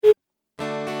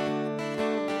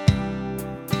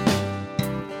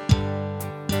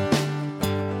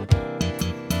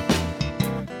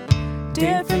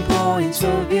different points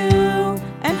of view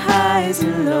and highs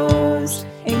and lows.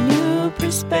 A new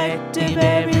perspective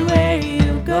everywhere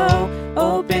you go.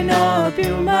 Open up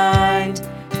your mind,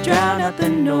 drown out the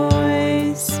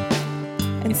noise,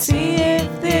 and see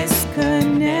if this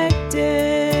connected.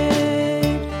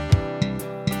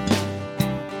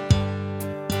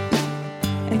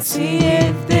 And see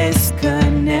if this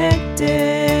connected.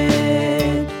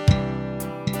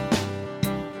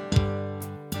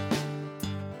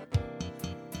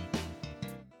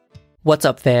 What's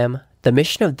up, fam? The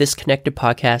mission of this Connected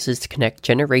podcast is to connect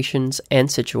generations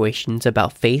and situations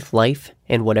about faith, life,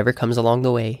 and whatever comes along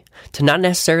the way. To not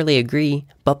necessarily agree,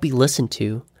 but be listened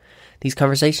to. These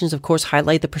conversations, of course,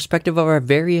 highlight the perspective of our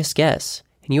various guests,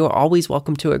 and you are always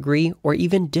welcome to agree or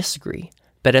even disagree.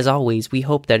 But as always, we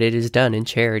hope that it is done in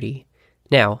charity.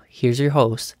 Now, here's your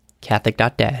host,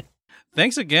 Catholic.Dad.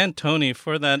 Thanks again, Tony,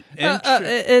 for that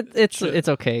intro. It's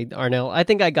okay, Arnell. I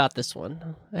think I got this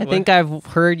one. I think I've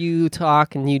heard you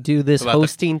talk and you do this About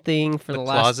hosting thing for the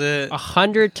last closet.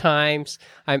 100 times.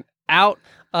 I'm out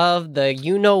of the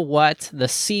you-know-what, the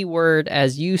C word,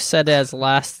 as you said as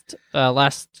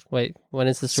wait, when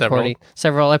is this recording?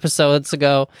 Several episodes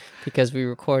ago, because we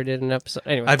recorded an episode.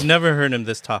 Anyway. I've never heard him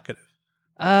this talkative.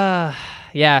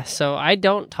 Yeah, so I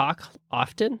don't talk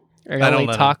often. I only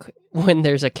talk when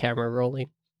there's a camera rolling.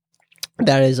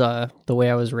 That is the way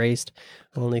I was raised.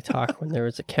 I only talk when there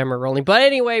was a camera rolling. But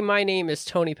anyway, my name is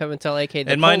Tony Pimentel, a.k.a.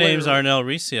 And my name's Arnell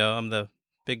Riccio. I'm the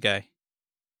big guy.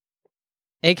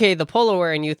 A.k.a. the Polo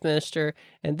Wearing Youth Minister.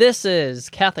 And this is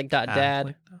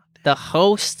Catholic.Dad, the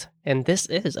host. And this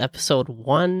is episode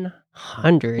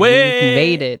 100. Wait! We've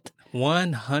made it.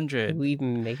 100. We've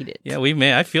made it. Yeah, we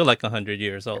made. I feel like 100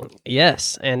 years old.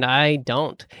 Yes, and I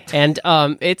don't. And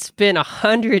it's been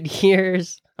 100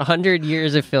 years. 100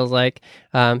 years, it feels like,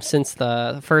 since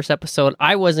the first episode.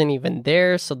 I wasn't even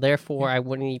there, so therefore I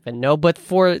wouldn't even know. But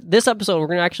for this episode, we're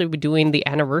going to actually be doing the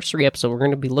anniversary episode. We're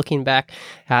going to be looking back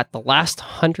at the last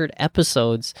 100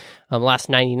 episodes, last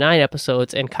 99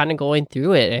 episodes, and kind of going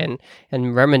through it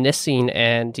and reminiscing.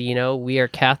 And, you know, we are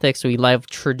Catholics. We love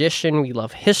tradition. We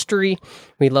love history.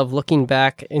 We love looking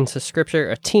back into scripture.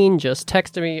 A teen just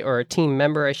texted me, or a team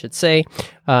member, I should say,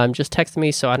 just texted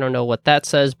me, so I don't know what that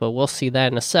says, but we'll see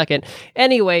that in a second.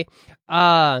 Anyway,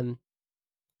 so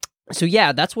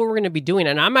yeah, that's what we're going to be doing,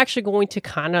 and I'm actually going to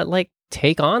kind of like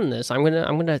take on this. I'm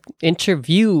gonna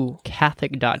interview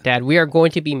Catholic.Dad. We are going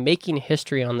to be making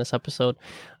history on this episode.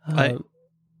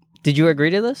 Did you agree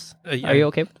to this? Are you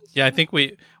okay with this? Yeah, I think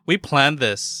we planned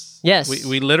this. Yes.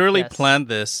 We literally planned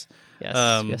this.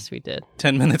 Yes, yes, we did.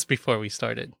 10 minutes before we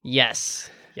started. Yes.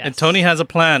 And Tony has a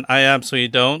plan. I absolutely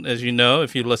don't. As you know,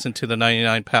 if you listen to the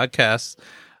 99 podcasts,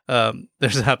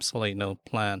 there's absolutely no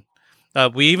plan.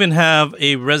 We even have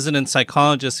a resident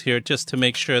psychologist here just to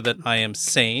make sure that I am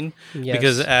sane. Yes.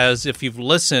 Because as if you've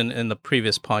listened in the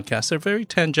previous podcast, they're very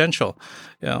tangential.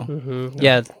 You know? Mm-hmm.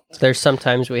 Yeah, there's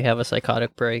sometimes we have a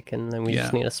psychotic break and then we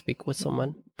just need to speak with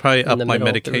someone. Probably up my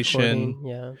medication.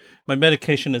 Yeah, my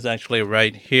medication is actually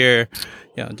right here.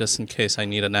 Yeah, just in case I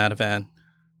need an Ativan.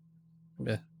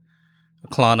 A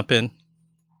Klonopin.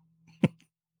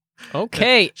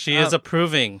 Okay. She is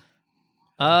approving.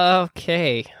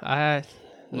 Okay.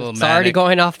 It's already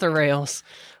going off the rails.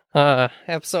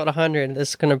 Episode 100. This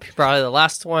is going to be probably the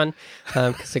last one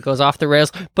because it goes off the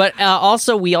rails. But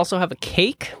we also have a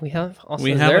cake. Is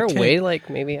there a way, like,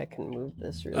 maybe I can move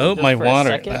this really my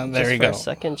water. There you go. For a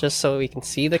second, just so we can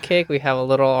see the cake. We have a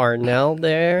little Arnell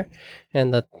there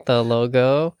and the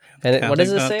logo. And what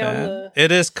does it say on the...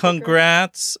 It is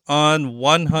congrats on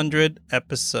 100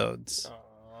 episodes.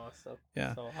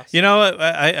 Yeah, so awesome. You know,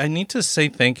 I need to say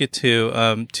thank you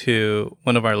to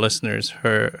one of our listeners.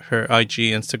 Her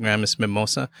IG Instagram is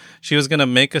Mimosa. She was gonna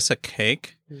make us a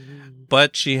cake,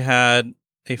 but she had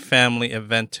a family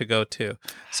event to go to.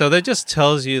 So that just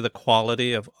tells you the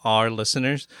quality of our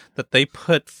listeners, that they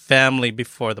put family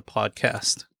before the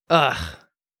podcast. Ugh.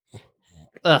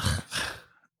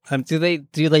 Do they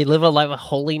live a life of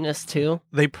holiness too?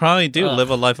 They probably do live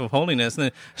a life of holiness.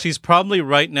 And she's probably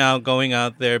right now going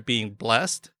out there being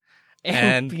blessed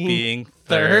and being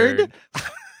third.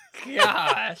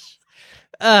 Gosh.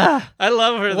 I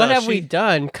love her. What have we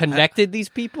done? Connected these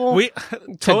people? We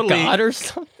totally, to God or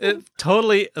something?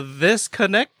 Totally this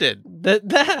connected.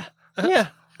 Yeah.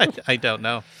 I don't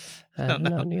know. I don't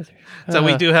know neither. So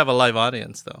we do have a live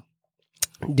audience, though.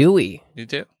 Do we? You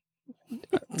do?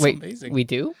 Wait, amazing. We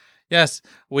do? Yes,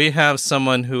 we have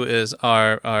someone who is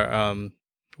our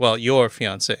your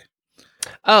fiance.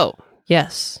 Oh,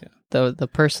 yes. Yeah. The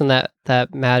person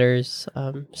that matters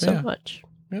so much.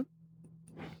 Yep.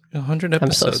 100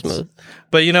 I'm so episodes. smooth.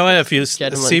 But you know what? If you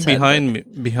Gentleman's see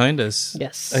handbook. behind us,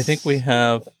 Yes. I think we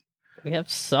have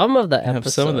some of the episodes.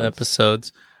 have some of the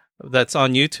episodes that's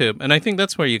on YouTube, and I think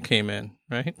that's where you came in,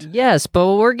 right? Yes,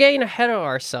 but we're getting ahead of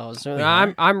ourselves.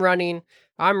 are? I'm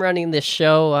running this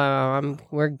show.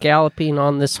 We're galloping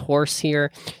on this horse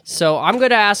here. So I'm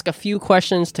going to ask a few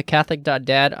questions to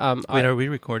Catholic.Dad. Wait, are we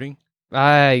recording?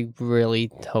 I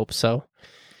really hope so.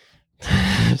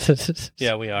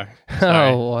 Yeah, we are.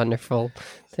 Sorry. Oh, wonderful.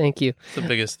 Thank you. It's the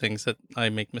biggest things that I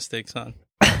make mistakes on.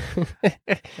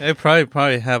 I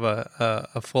probably have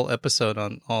a full episode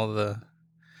on all the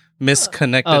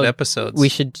misconnected episodes. We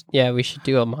should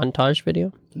do a montage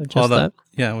video of just that.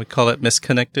 Yeah, we call it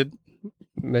Misconnected.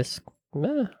 I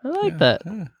like that.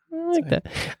 Yeah. I like that.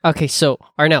 Okay, so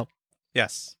Arnell,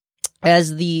 Yes.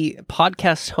 as the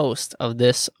podcast host of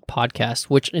this podcast,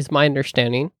 which is my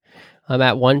understanding,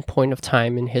 at one point of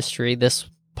time in history, this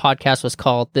podcast was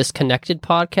called This Connected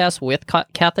Podcast with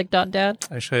Catholic.Dad.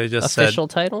 Actually, I just Official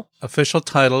title? Official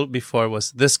title before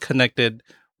was This Connected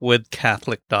with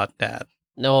Catholic.Dad.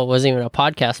 No, it wasn't even a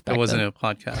podcast back It wasn't then. a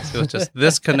podcast. It was just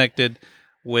This Connected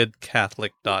with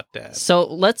Catholic.Dad. So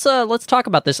let's talk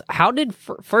about this. How did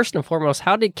first and foremost,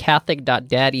 how did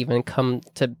Catholic.Dad even come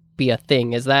to be a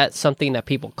thing? Is that something that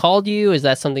people called you? Is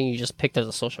that something you just picked as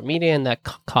a social media and that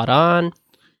caught on?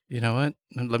 You know what?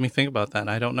 Let me think about that.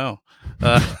 I don't know.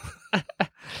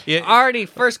 Yeah, Already,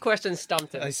 first question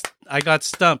stumped him. I got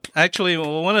stumped. Actually,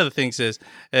 one of the things is,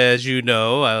 as you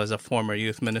know, I was a former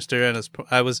youth minister, and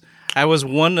I was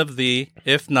one of the,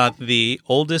 if not the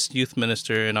oldest youth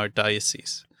minister in our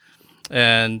diocese.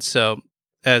 And so,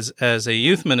 as a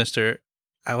youth minister,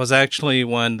 I was actually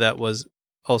one that was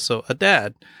also a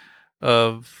dad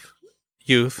of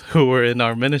youth who were in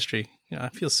our ministry. You know, I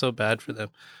feel so bad for them.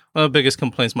 One of the biggest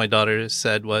complaints my daughter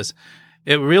said was,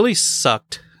 it really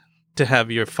sucked to have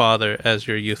your father as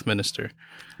your youth minister.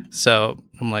 So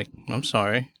I'm like, I'm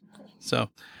sorry. So,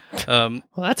 Well,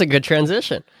 that's a good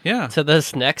transition yeah. to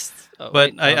this next.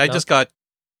 But I just got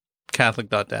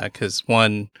Catholic.Dad because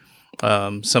one,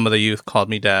 some of the youth called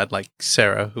me dad, like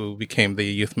Sarah, who became the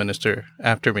youth minister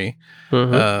after me.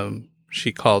 Mhm.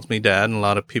 She called me dad, and a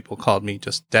lot of people called me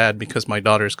just dad because my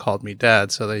daughters called me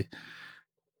dad. So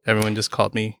everyone just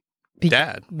called me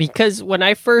dad. Because when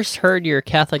I first heard your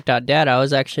Catholic.Dad, I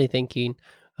was actually thinking,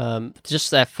 just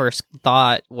that first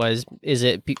thought was, is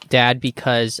it dad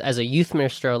because as a youth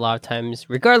minister, a lot of times,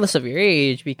 regardless of your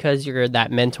age, because you're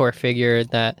that mentor figure,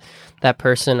 that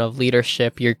person of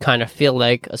leadership, you kind of feel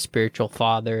like a spiritual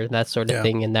father, that sort of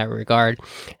thing in that regard.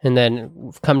 And then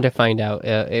we've come to find out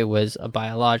it was a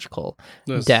biological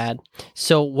dad.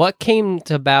 So what came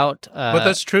about? But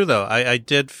that's true, though. I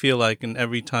did feel like in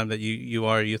every time that you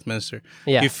are a youth minister,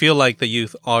 Yeah. you feel like the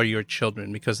youth are your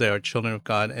children because they are children of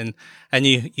God. And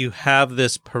you have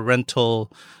this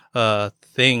parental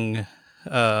thing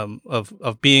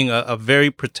of being a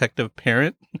very protective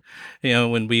parent. You know,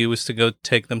 when we used to go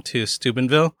take them to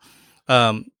Steubenville,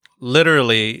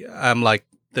 literally, I'm like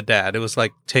the dad. It was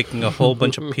like taking a whole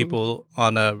bunch of people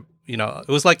on it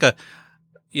was like a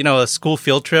school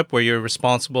field trip where you're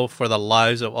responsible for the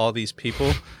lives of all these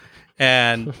people.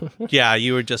 And yeah,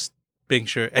 you were just making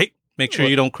sure, hey, make sure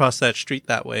you don't cross that street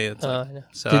that way. It's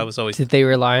I was always. Did they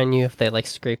rely on you if they like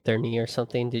scraped their knee or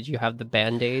something? Did you have the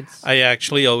Band-Aids? I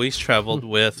actually always traveled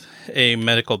with a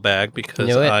medical bag because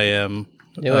Knew it. I am.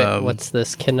 Knew it. What's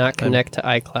this? Cannot connect to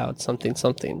iCloud.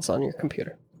 Something's on your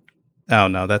computer. Oh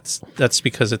no, that's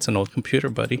because it's an old computer,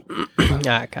 buddy.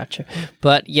 Gotcha.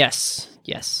 But yes.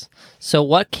 So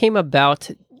what came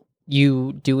about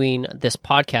you doing this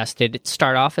podcast? Did it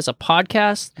start off as a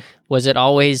podcast? Was it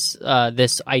always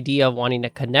this idea of wanting to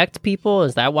connect people?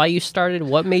 Is that why you started?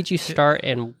 What made you start,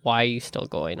 and why are you still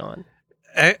going on?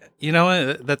 You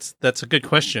know, that's a good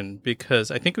question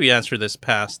because I think we answered this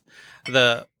past.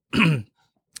 The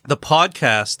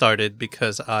podcast started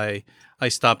because I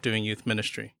stopped doing youth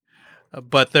ministry,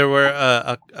 but there were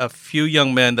a few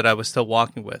young men that I was still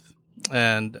walking with,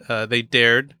 and they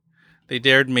dared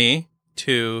me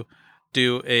to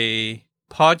do a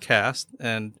podcast,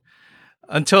 and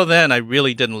until then I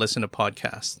really didn't listen to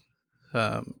podcasts,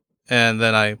 and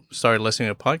then I started listening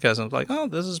to podcasts and I was like, oh,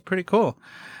 this is pretty cool,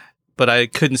 but I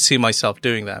couldn't see myself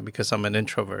doing that because I'm an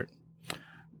introvert.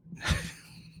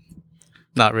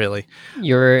 Not really.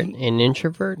 You're an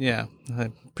introvert? Yeah,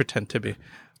 I pretend to be,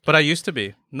 but I used to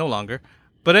be, no longer.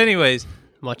 But anyways,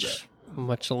 Much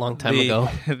a long time ago.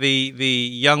 The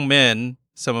young men,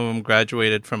 some of them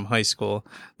graduated from high school.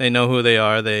 They know who they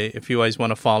are. If you guys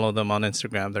want to follow them on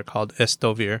Instagram, they're called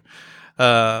Estovir.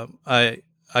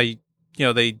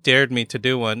 They dared me to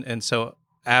do one, and so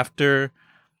after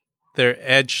their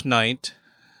Edge night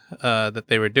that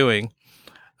they were doing.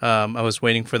 I was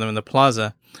waiting for them in the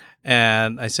plaza,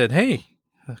 and I said, "Hey,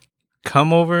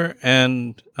 come over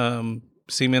and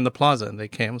see me in the plaza." And they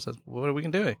came and said, "What are we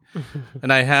doing?"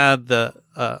 And I had the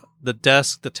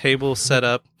desk, the table set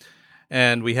up,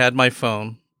 and we had my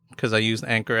phone because I used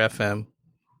Anchor FM.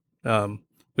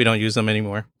 We don't use them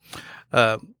anymore.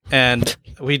 And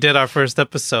we did our first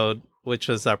episode, which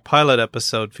was our pilot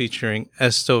episode featuring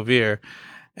Estovir.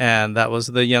 And that was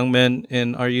the young men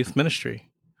in our youth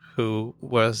ministry who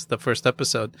was the first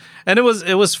episode. And it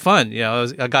was fun. You know,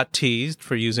 I got teased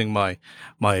for using my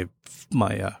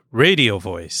radio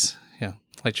voice. Yeah,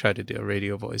 I tried to do a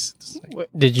radio voice.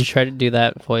 Did you try to do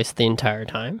that voice the entire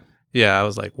time? Yeah, I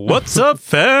was like, "What's up,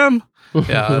 fam?"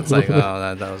 Yeah, it's like,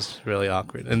 oh, that was really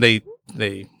awkward. And they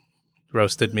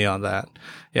roasted me on that.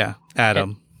 Yeah,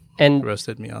 Adam and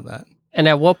roasted me on that. And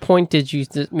at what point did you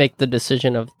make the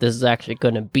decision of this is actually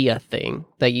going to be a thing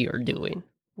that you're doing?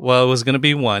 Well, it was going to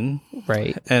be one.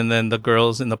 Right. And then the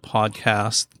girls in the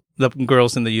podcast, the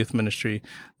girls in the youth ministry,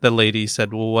 the lady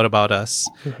said, "Well, what about us?"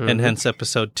 Mm-hmm. And hence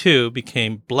episode 2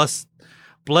 became Blessed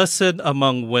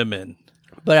Among Women.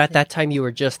 But at that time, you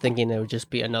were just thinking it would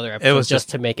just be another episode, it was just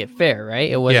to make it fair,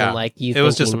 right? It wasn't like you. It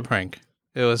was just a prank.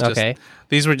 It was just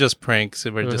these were just pranks.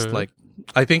 It were just like,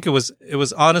 I think it was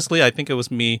honestly, I think it was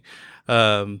me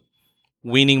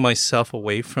weaning myself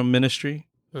away from ministry.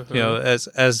 You know,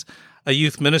 as a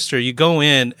youth minister, you go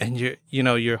in and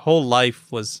your whole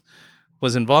life was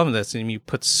involved in this, and you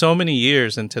put so many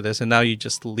years into this, and now you're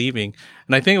just leaving.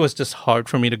 And I think it was just hard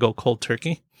for me to go cold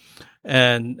turkey.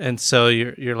 And so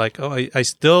you're like, oh, I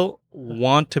still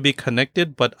want to be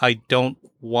connected, but I don't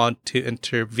want to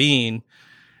intervene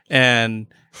and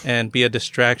be a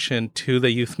distraction to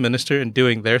the youth minister and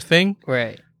doing their thing.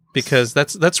 Right. Because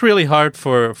that's really hard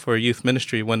for youth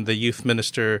ministry when the youth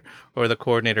minister or the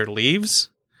coordinator leaves.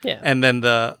 Yeah. And then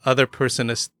the other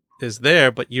person is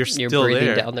there, but you're still breathing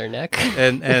there. Down their neck.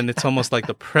 and it's almost like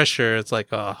the pressure. It's like,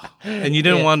 oh, and you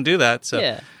didn't want to do that.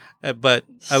 So, but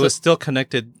I was still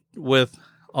connected with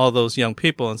all those young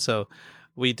people. And so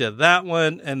we did that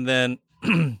one. And then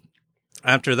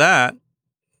after that,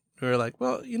 we were like,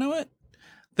 well, you know what?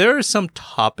 There are some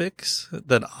topics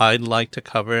that I'd like to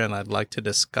cover and I'd like to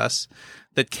discuss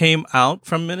that came out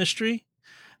from ministry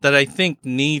that I think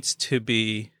needs to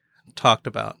be talked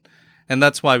about. And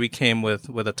that's why we came with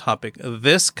a topic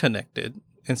this connected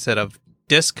instead of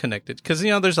disconnected. Because,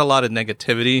 there's a lot of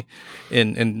negativity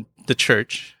in the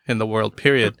church, in the world,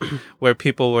 period, where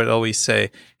people would always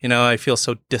say, I feel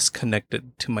so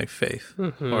disconnected to my faith.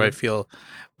 Or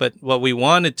but what we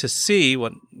wanted to see,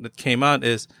 what that came out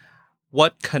is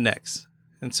what connects.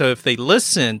 And so if they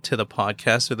listen to the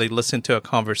podcast or they listen to a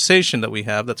conversation that we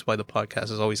have, that's why the podcast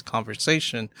is always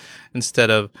conversation instead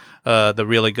of the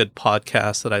really good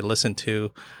podcast that I listen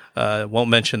to. Won't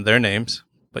mention their names,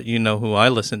 but you know who I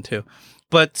listen to.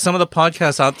 But some of the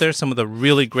podcasts out there, some of the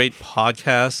really great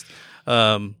podcasts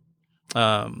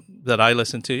that I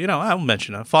listen to, I'll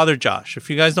mention it. Father Josh. If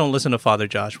you guys don't listen to Father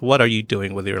Josh, what are you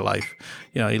doing with your life?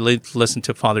 You listen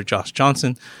to Father Josh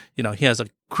Johnson. He has a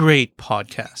great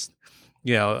podcast.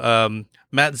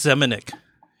 Matt Zemanek.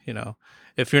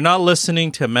 If you're not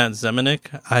listening to Matt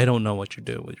Zemanek, I don't know what you're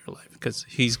doing with your life because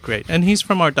he's great. And he's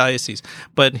from our diocese,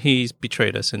 but he's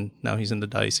betrayed us and now he's in the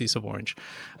Diocese of Orange.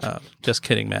 Just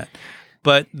kidding, Matt.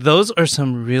 But those are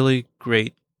some really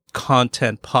great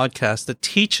content podcasts that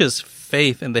teaches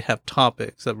faith and they have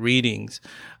topics of readings.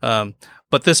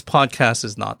 But this podcast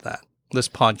is not that. This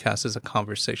podcast is a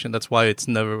conversation. That's why it's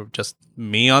never just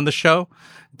me on the show.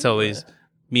 It's always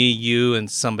me, you, and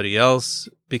somebody else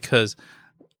because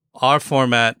our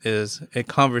format is a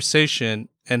conversation.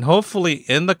 And hopefully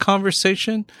in the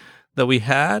conversation that we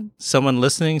had, someone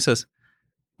listening says,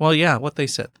 well, yeah, what they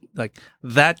said, like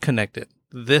that connected.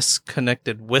 This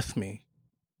connected with me.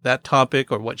 That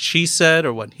topic or what she said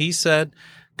or what he said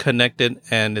connected.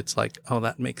 And it's like, oh,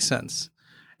 that makes sense.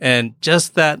 And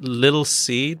just that little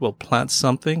seed will plant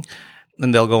something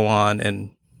and they'll go on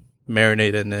and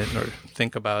marinate in it or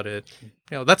think about it.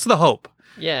 That's the hope.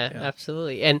 Yeah,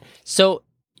 absolutely. And so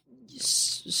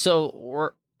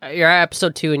you're at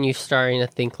episode 2 and you're starting to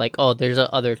think like, oh, there's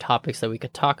other topics that we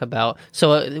could talk about.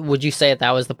 So would you say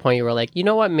that was the point you were like, you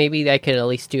know what, maybe I could at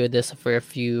least do this for a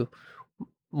few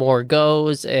more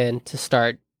goes and to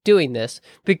start doing this?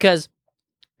 Because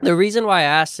the reason why I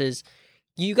asked is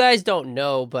you guys don't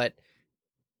know, but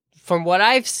from what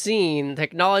I've seen,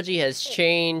 technology has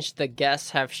changed. The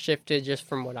guests have shifted just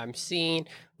from what I'm seeing.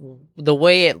 the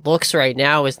way it looks right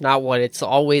now is not what it's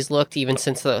always looked, even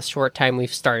since the short time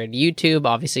we've started YouTube.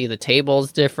 Obviously, the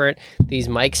table's different. These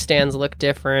mic stands look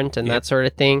different and that sort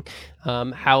of thing.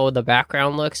 How the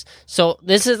background looks. So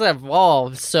this has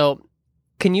evolved. So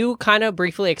can you kind of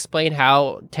briefly explain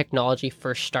how technology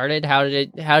first started? How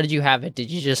did you have it? Did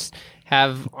you just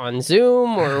have on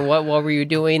Zoom, or what were you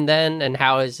doing then, and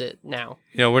how is it now?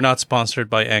 We're not sponsored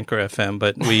by Anchor FM,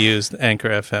 but we used Anchor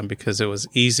FM because it was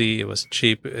easy, it was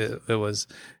cheap, it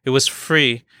was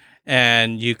free,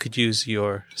 and you could use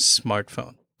your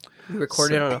smartphone. You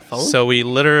recorded on a phone? So we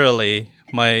literally,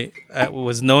 it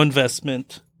was no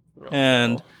investment,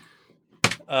 and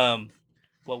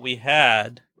what we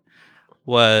had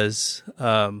was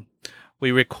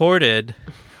we recorded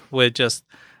with just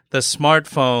the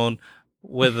smartphone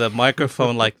with a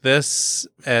microphone like this,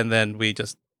 and then we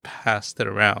just passed it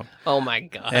around. Oh my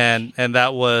god! And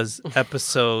that was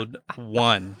episode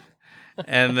 1,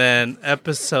 and then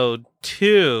episode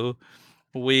 2,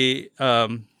 we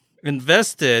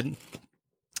invested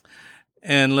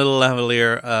in little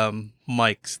lavalier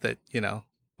mics that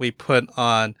we put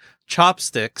on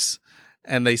chopsticks,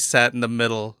 and they sat in the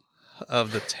middle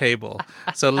of the table.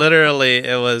 So literally,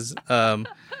 it was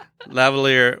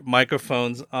lavalier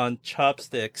microphones on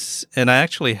chopsticks, and I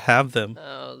actually have them.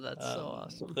 Oh, that's so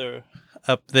awesome. They're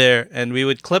up there, and we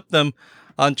would clip them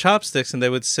on chopsticks, and they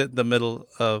would sit in the middle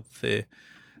of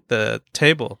the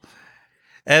table.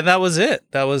 And that was it.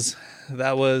 That was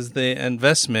the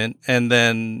investment. And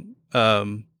then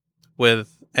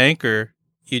with Anchor,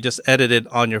 you just edit it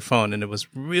on your phone, and it was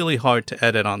really hard to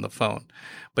edit on the phone.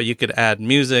 But you could add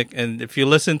music, and if you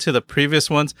listen to the previous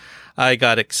ones, I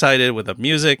got excited with the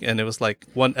music, and it was like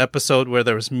one episode where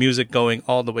there was music going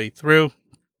all the way through.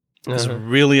 It was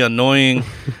really annoying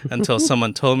until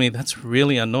someone told me, that's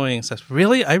really annoying. I said,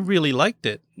 really? I really liked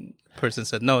it. Person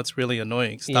said, no, it's really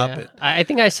annoying. Stop it. I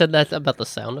think I said that about the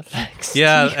sound effects.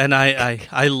 Yeah, and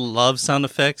I love sound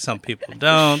effects. Some people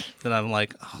don't. And I'm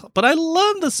like, but I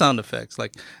love the sound effects,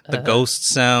 like the ghost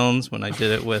sounds when I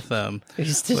did it with It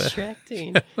was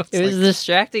distracting. It was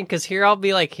distracting because here I'll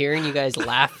be like hearing you guys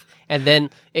laugh, and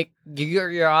then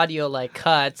your audio like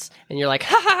cuts, and you're like,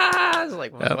 ha ha ha. It's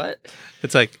like, what?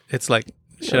 It's like,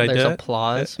 should I do it? There's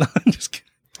applause. No, I'm just kidding.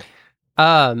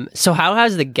 So how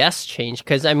has the guests changed?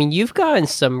 Because I mean, you've gotten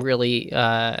some really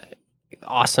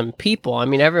awesome people. I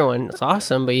mean, everyone's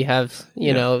awesome, but you have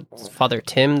Father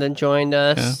Tim that joined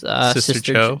us, Sister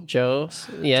Joe,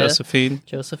 Josephine.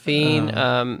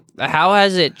 How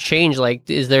has it changed? Like,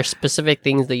 is there specific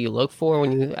things that you look for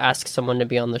when you ask someone to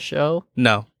be on the show?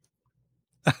 No.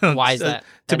 Why is that?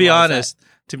 To be honest,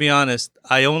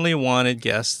 I only wanted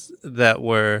guests that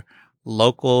were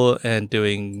local and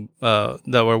doing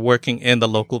that were working in the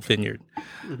local vineyard.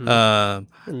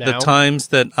 Mm-hmm. The times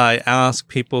that I ask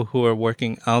people who are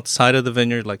working outside of the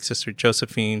vineyard, like Sister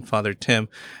Josephine, Father Tim,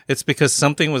 it's because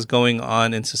something was going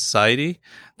on in society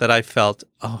that I felt,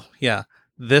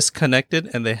 this connected,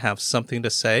 and they have something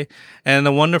to say. And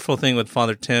the wonderful thing with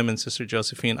Father Tim and Sister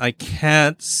Josephine, I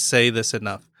can't say this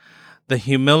enough. The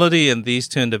humility in these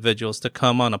two individuals to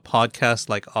come on a podcast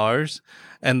like ours,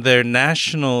 and they're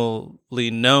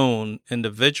nationally known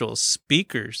individuals,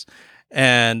 speakers,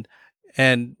 and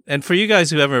for you guys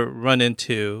who ever run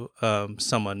into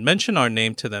someone, mention our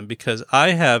name to them, because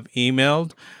I have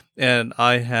emailed and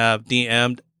I have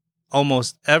DM'd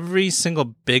almost every single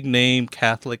big name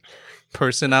Catholic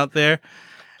person out there,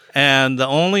 and the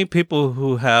only people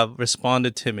who have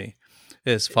responded to me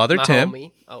is Father Tim.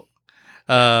 Homie. Oh.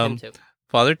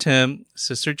 Father Tim,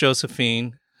 Sister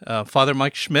Josephine, Father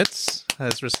Mike Schmitz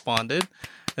has responded,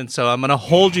 and so I'm going to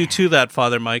hold you to that,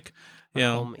 Father Mike.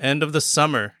 End of the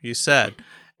summer, you said,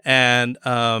 and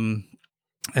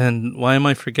why am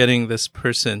I forgetting this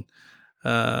person?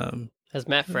 Has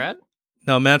Matt Fradd?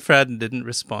 No, Matt Fradd didn't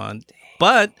respond.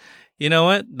 But you know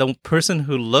what? The person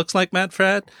who looks like Matt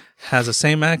Fradd has the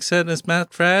same accent as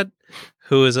Matt Fradd,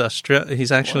 who is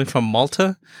he's actually from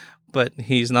Malta. But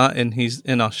he's not, and he's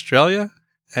in Australia,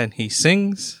 and he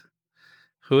sings.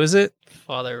 Who is it?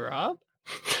 Father Rob?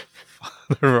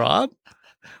 Father Rob?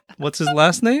 What's his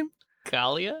last name?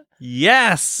 Gallia?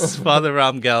 Yes! Father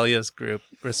Rob Gallia's group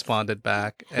responded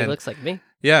back. He looks like me.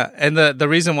 Yeah, and the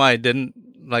reason why I didn't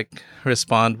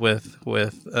respond with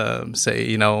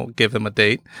say, give him a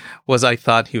date, was I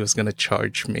thought he was going to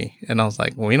charge me. And I was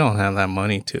like, well, we don't have that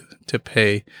money to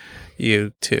pay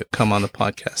you to come on the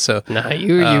podcast. So no,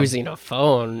 you were using a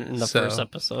phone in the first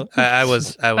episode. I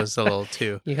was a little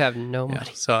too. You have no money.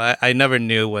 So I never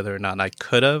knew whether or not I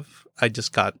could have. I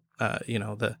just got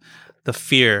the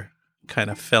fear kind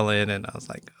of fell in, and I was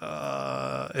like,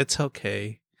 it's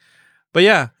okay. But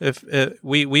yeah, if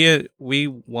we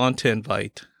want to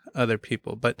invite other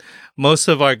people, but most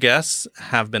of our guests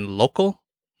have been local.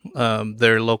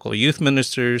 They're local youth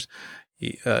ministers.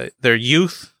 They're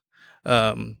youth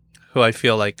who I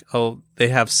feel like they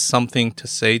have something to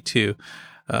say to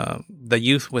the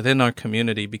youth within our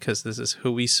community because this is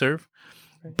who we serve.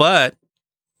 But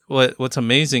what's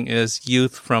amazing is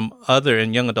youth from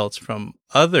and young adults from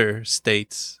other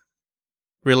states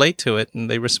relate to it and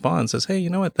they respond, says, hey, you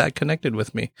know what, that connected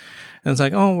with me. And it's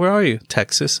like, oh, where are you?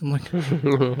 Texas. I'm like,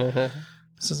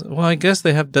 well, I guess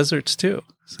they have deserts too.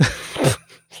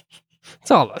 It's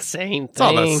all the same thing. It's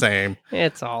all the same.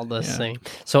 It's all the same.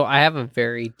 So I have a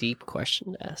very deep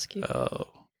question to ask you. Oh.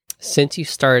 Since you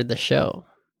started the show,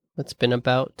 it's been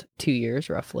about 2 years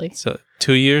roughly. So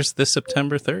 2 years this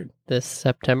September 3rd. This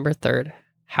September 3rd.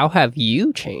 How have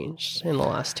you changed in the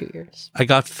last 2 years? I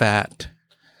got fat.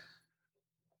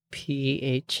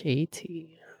 PHAT.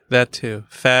 That too.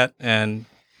 Fat and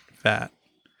fat.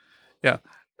 Yeah.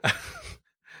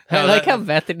 I like how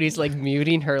Bethany's like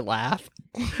muting her laugh.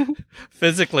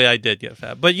 Physically, I did get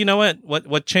fat. But you know what?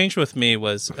 What changed with me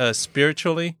was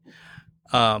spiritually,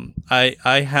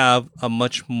 I have a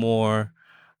much more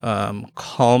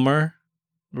calmer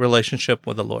relationship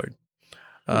with the Lord.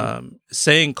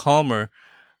 Saying calmer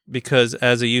because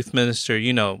as a youth minister,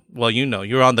 you're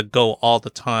on the go all the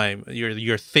time.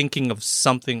 You're thinking of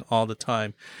something all the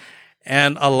time.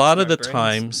 And a lot of the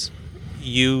times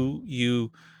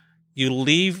you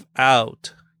leave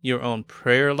out your own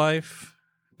prayer life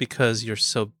because you're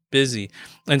so busy.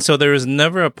 And so there is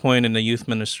never a point in a youth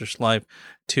minister's life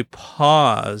to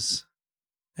pause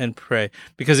and pray.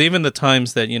 Because even the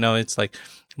times that, it's like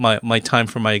my time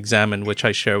for my examen, which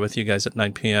I share with you guys at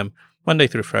 9 p.m., Monday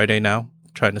through Friday now,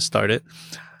 trying to start it.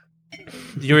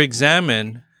 Your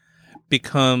examen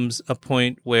becomes a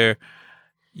point where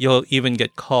you'll even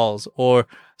get calls or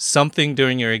something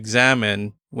during your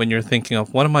examen when you're thinking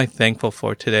of what am I thankful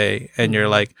for today? And you're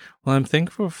like, well, I'm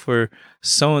thankful for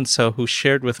so-and-so who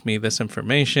shared with me this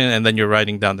information. And then you're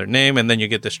writing down their name and then you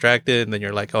get distracted. And then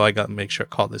you're like, oh, I got to make sure to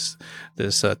call this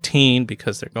teen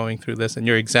because they're going through this. And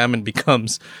your examen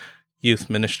becomes youth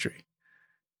ministry.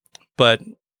 But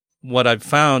what I've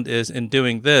found is in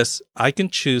doing this, I can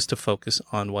choose to focus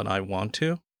on what I want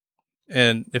to.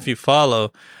 And if you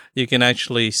follow, you can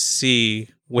actually see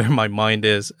where my mind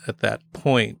is at that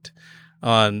point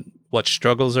on what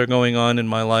struggles are going on in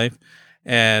my life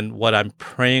and what I'm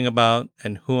praying about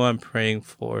and who I'm praying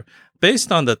for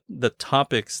based on the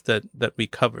topics that we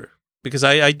cover. Because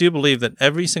I do believe that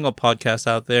every single podcast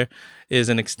out there is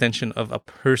an extension of a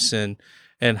person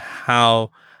and how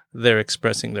they're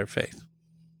expressing their faith.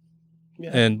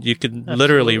 Yeah. And you can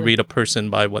literally read a person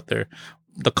by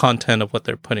the content of what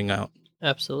they're putting out.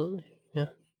 Absolutely. Yeah.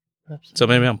 Absolutely. So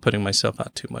maybe I'm putting myself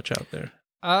out too much out there.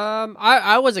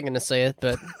 I wasn't going to say it,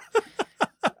 but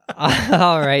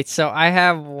all right. So I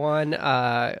have one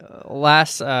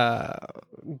last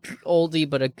oldie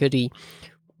but a goodie.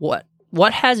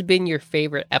 What has been your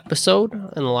favorite episode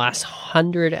in the last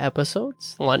 100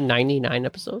 episodes? 99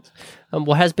 episodes?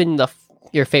 What has been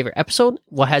your favorite episode?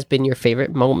 What has been your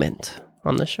favorite moment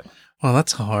on the show? Well,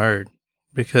 that's hard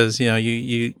because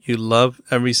you love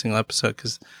every single episode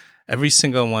because every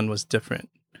single one was different.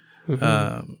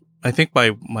 Mm-hmm. I think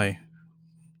my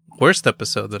worst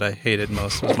episode that I hated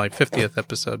most was my 50th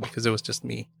episode because it was just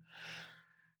me.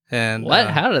 And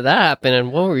what? How did that happen?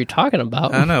 And what were you talking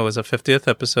about? I don't know. It was a 50th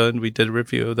episode. We did a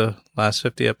review of the last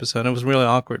 50 episode. It was really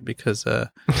awkward because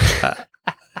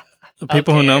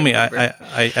people who know me,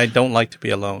 I don't like to be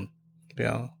alone.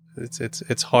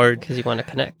 It's hard because you want to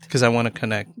connect. Because I want to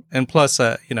connect, and plus,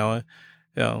 full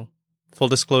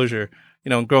disclosure,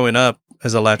 growing up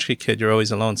as a latchkey kid, you're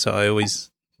always alone, so I always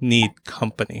need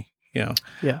company. Yeah.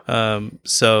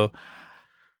 So,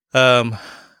 that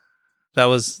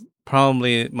was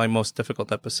probably my most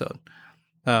difficult episode.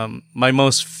 My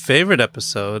most favorite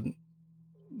episode,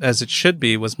 as it should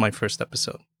be, was my first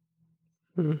episode.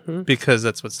 Mm-hmm. Because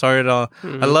that's what started all.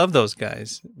 Mm-hmm. I love those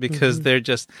guys because they're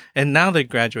just, and now they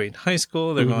graduate high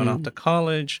school. They're going off to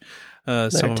college.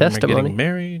 Some of them are getting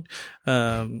married.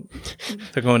 They're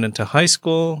going into high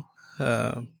school.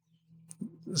 Some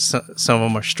of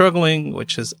them are struggling,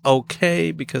 which is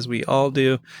okay because we all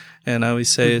do. And I always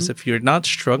say is if you're not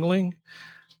struggling,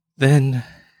 then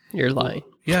you're lying.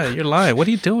 Yeah, you're lying. What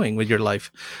are you doing with your life?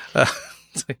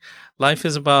 Life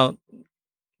is about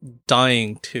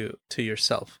dying to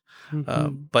yourself.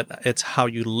 But it's how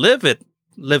you live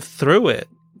through it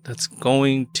that's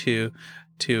going to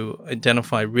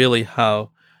identify really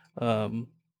how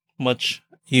much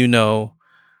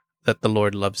that the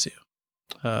Lord loves you.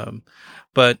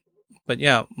 But But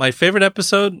yeah, my favorite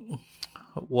episode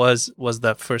was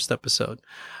that first episode.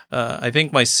 I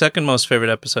think my second most favorite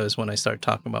episode is when I started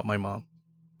talking about my mom.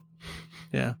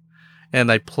 Yeah. And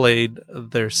I played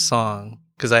their song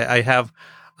because I have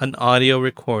an audio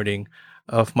recording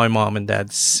of my mom and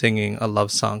dad singing a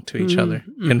love song to each other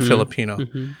in Filipino.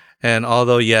 And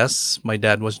although, yes, my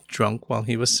dad was drunk while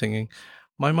he was singing,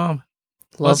 my mom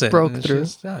Love broke through.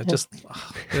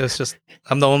 It's just,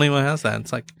 I'm the only one who has that.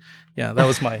 It's like, yeah, that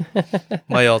was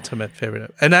my ultimate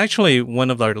favorite. And actually, one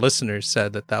of our listeners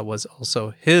said that was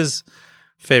also his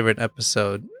favorite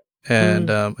episode. And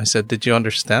I said, did you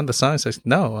understand the song? He says,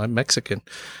 no, I'm Mexican.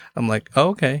 I'm like, oh,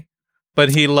 okay. But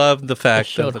he loved the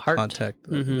fact of the contact,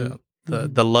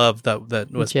 the love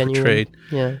that was portrayed.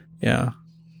 Yeah. Yeah.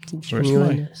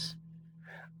 Genuineness.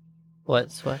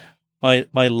 What?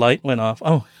 My light went off.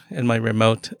 Oh, and my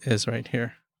remote is right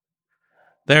here.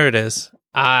 There it is.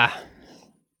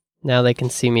 Now they can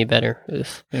see me better.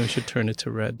 Oof. Maybe we should turn it to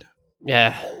red.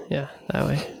 Yeah, that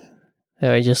way. That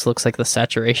way it just looks like the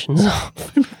saturation's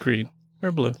off. Green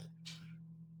or blue?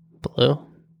 Blue.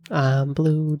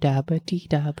 Blue da ba dee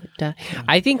da ba da.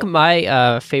 I think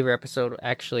my favorite episode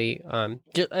actually,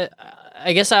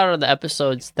 I guess out of the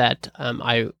episodes that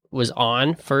I was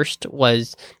on first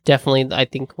was definitely, I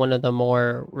think, one of the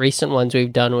more recent ones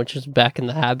we've done, which is Back in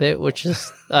the Habit, which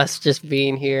is us just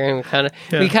being here and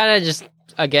we kind of just,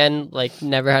 again, like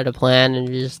never had a plan and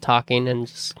just talking and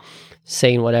just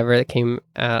saying whatever that came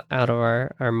out of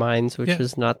our minds, which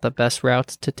was not the best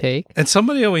routes to take. And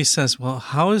somebody always says, well,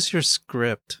 how is your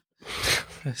script?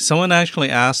 Someone actually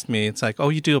asked me, it's like, oh,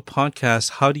 you do a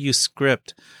podcast, how do you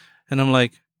script? And I'm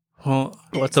like, well,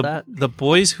 what's that? The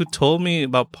boys who told me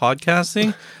about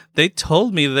podcasting, they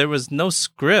told me there was no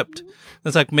script.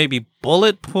 It's like maybe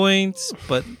bullet points,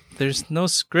 but there's no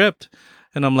script.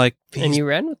 And I'm like, and you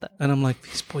ran with that. And I'm like,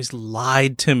 these boys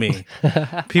lied to me.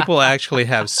 People actually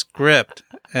have script.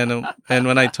 And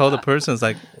when I told the person, it's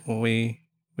like, we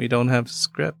don't have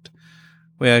script.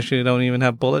 We actually don't even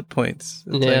have bullet points.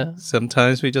 It's like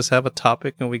sometimes we just have a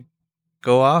topic and we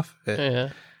go off it. Yeah.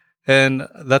 And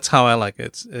that's how I like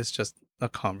it. It's just a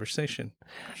conversation.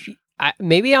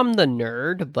 Maybe I'm the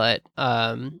nerd, but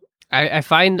I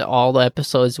find all the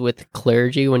episodes with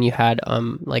clergy, when you had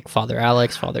like Father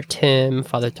Alex, Father Tim,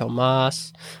 Father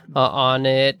Tomas on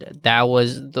it, that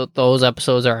was those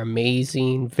episodes are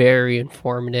amazing, very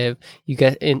informative. You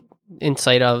get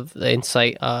insight of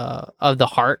the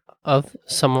heart of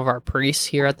some of our priests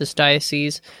here at this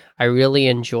diocese. I really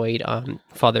enjoyed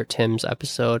Father Tim's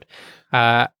episode.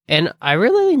 And I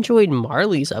really enjoyed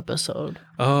Marley's episode.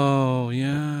 Oh,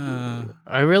 yeah.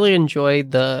 I really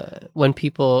enjoyed when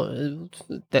people,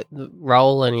 that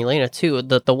Raul and Elena too,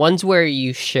 the ones where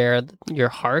you share your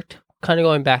heart, kind of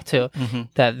going back to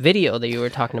that video that you were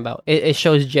talking about. It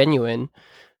shows genuine,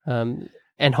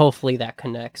 and hopefully that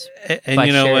connects. And by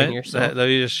you know sharing what? yourself. Let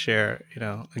me just share,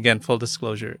 again, full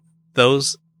disclosure.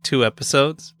 Those two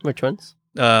episodes. Which ones?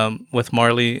 With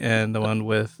Marley and the one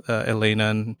with Elena.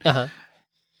 And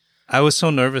I was so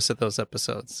nervous at those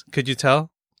episodes. Could you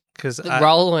tell? Because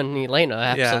Raul and Elena,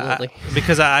 absolutely. Yeah,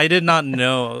 because I did not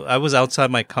know. I was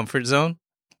outside my comfort zone.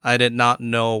 I did not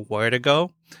know where to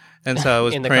go. And so I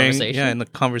was praying. In the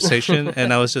conversation.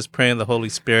 And I was just praying the Holy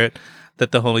Spirit,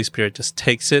 that the Holy Spirit just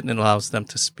takes it and allows them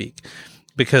to speak.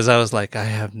 Because I was like, I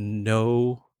have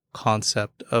no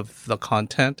concept of the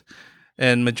content.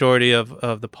 And majority of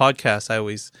the podcast, I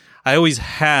always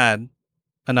had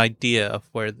an idea of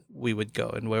where we would go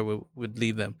and where we would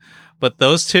lead them. But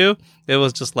those two, it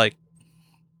was just like,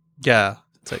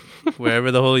 it's like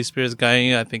wherever the Holy Spirit is guiding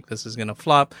you, I think this is going to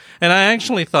flop. And I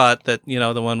actually thought that,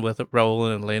 the one with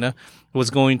Raul and Elena was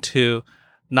going to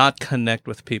not connect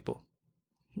with people.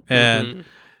 And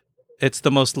it's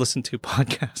the most listened to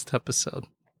podcast episode.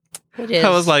 It is. I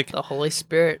was like, the Holy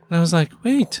Spirit. And I was like,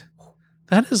 wait,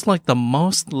 that is like the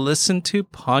most listened to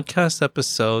podcast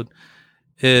episode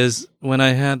is when I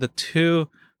had the two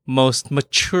most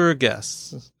mature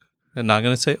guests. I'm not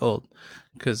going to say old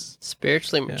because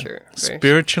spiritually mature.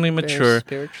 Spiritually mature.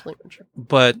 Spiritually mature.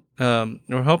 But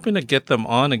we're hoping to get them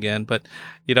on again. But,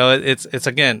 it's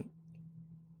again,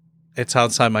 it's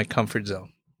outside my comfort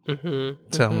zone. So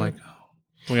I'm like,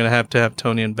 we're going to have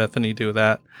Tony and Bethany do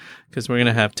that because we're going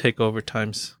to have takeover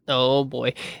times. Oh,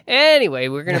 boy. Anyway,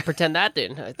 we're going to pretend that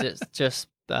didn't. Just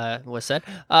was said.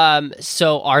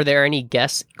 So are there any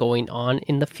guests going on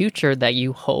in the future that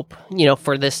you hope,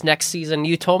 for this next season?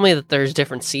 You told me that there's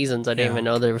different seasons. I didn't even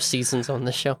know there were seasons on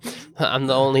the show. I'm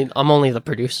only the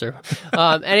producer.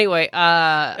 Anyway,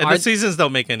 and the seasons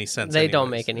don't make any sense. They don't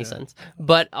make any sense.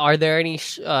 But are there any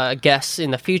guests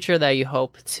in the future that you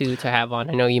hope to have on?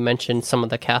 I know you mentioned some of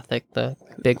the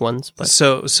big ones. But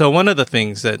so one of the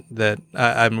things that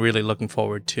I'm really looking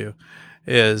forward to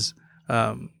is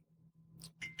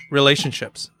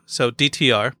relationships. So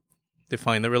DTR,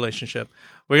 Define the Relationship.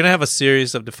 We're going to have a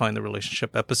series of Define the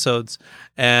Relationship episodes,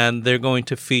 and they're going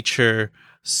to feature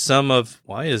some of...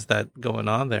 Why is that going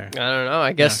on there? I don't know.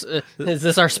 I guess, is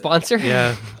this our sponsor?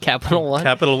 Yeah. Capital One?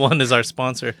 Capital One is our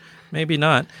sponsor. Maybe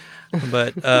not,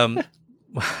 but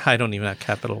I don't even have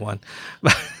Capital One.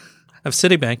 I have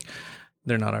Citibank.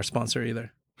 They're not our sponsor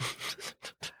either.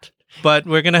 But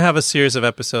we're going to have a series of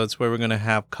episodes where we're going to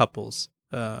have couples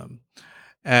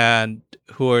and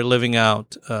who are living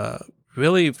out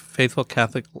really faithful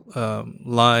Catholic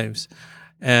lives.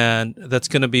 And that's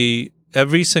going to be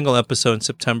every single episode in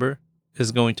September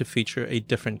is going to feature a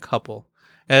different couple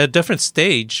at a different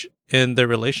stage in their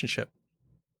relationship,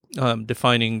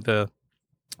 defining their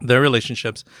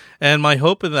relationships. And my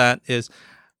hope of that is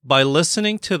by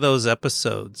listening to those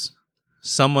episodes,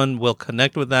 someone will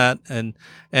connect with that, and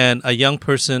a young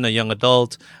person, a young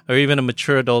adult, or even a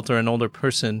mature adult or an older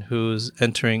person who's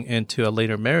entering into a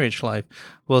later marriage life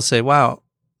will say, wow,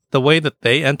 the way that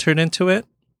they entered into it,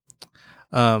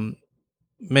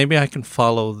 maybe I can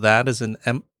follow that as an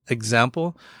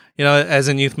example. As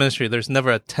in youth ministry, there's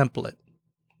never a template,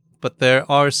 but there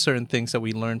are certain things that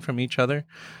we learn from each other.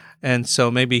 And so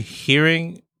maybe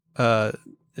hearing,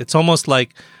 it's almost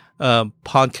like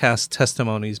podcast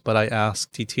testimonies, but I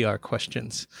ask DTR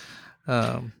questions.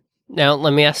 Now,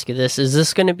 let me ask you this. Is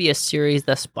this going to be a series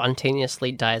that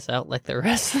spontaneously dies out like the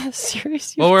rest of the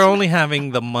series? Well, we're only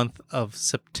having the month of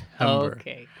September.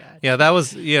 Okay, gotcha. Yeah, that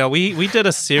was, we did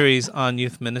a series on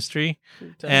youth ministry,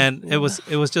 and it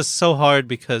was just so hard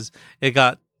because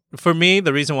for me,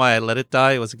 the reason why I let it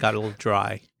die was it got a little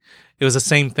dry. It was the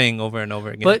same thing over and over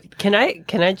again. But can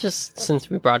I just, since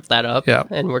we brought that up, yeah,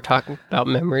 and we're talking about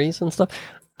memories and stuff,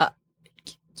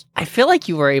 I feel like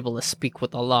you were able to speak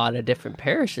with a lot of different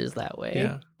parishes that way.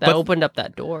 Yeah. That opened up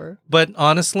that door. But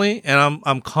honestly, and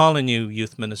I'm calling you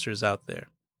youth ministers out there,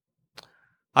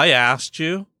 I asked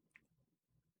you,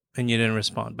 and you didn't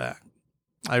respond back.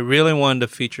 I really wanted to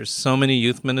feature so many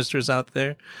youth ministers out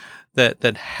there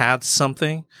that had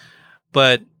something,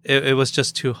 but it was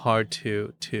just too hard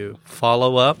to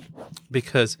follow up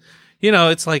because,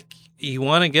 it's like you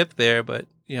want to get there, but,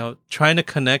 trying to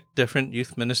connect different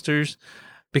youth ministers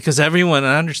because everyone,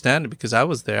 I understand it because I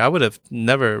was there. I would have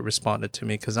never responded to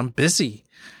me because I'm busy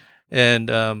and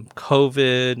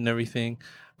COVID and everything.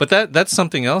 But that's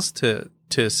something else to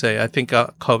say. I think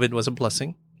COVID was a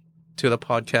blessing to the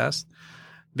podcast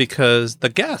because the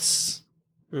guests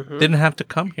didn't have to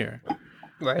come here.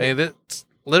 Right. That's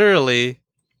literally...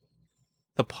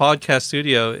 The podcast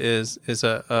studio is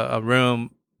a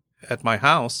room at my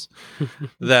house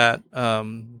that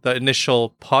the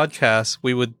initial podcast,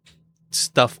 we would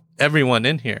stuff everyone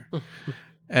in here.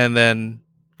 And then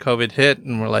COVID hit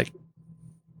and we're like,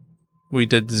 we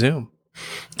did Zoom.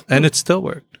 And it still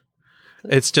worked.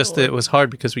 It's just that it was hard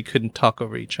because we couldn't talk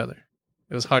over each other.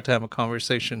 It was hard to have a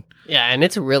conversation. Yeah, and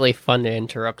it's really fun to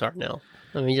interrupt Arnell.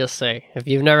 Let me just say, if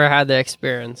you've never had the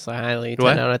experience, I highly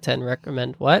 10 out of 10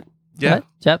 recommend. What? Yeah.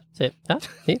 What?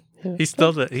 He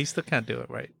still can't do it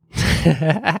right.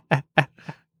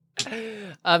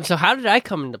 So how did I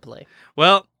come into play?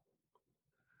 Well,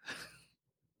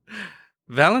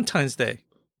 Valentine's Day.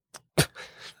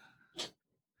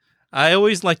 I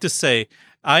always like to say,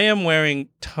 I am wearing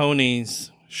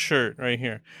Tony's shirt right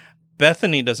here.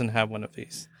 Bethany doesn't have one of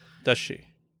these, does she?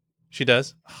 She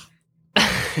does?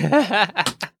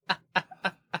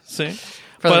 See?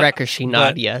 For the record, she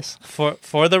nodded yes.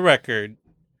 For the record,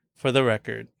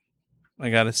 I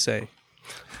gotta say,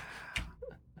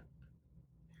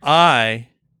 I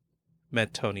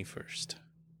met Tony first.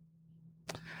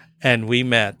 And we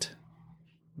met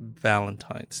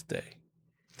Valentine's Day.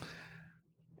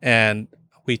 And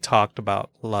we talked about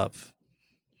love.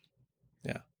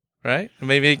 Yeah. Right?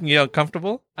 Maybe making you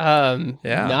uncomfortable? Yeah.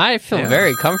 No, I feel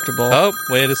very comfortable. Oh,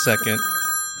 wait a second.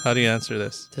 How do you answer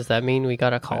this? Does that mean we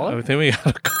got a call? I think we got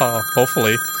a call,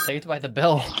 hopefully. Saved by the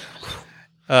bell.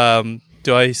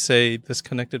 Do I say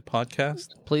disconnected podcast?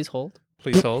 Please hold.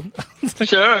 Please hold.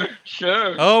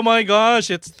 Sure. Oh my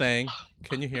gosh, it's Thang.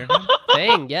 Can you hear him?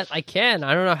 Dang, yes, I can.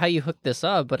 I don't know how you hooked this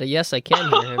up, but yes, I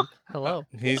can hear him. Hello.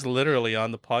 He's literally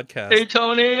on the podcast. Hey,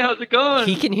 Tony, how's it going?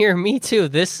 He can hear me too.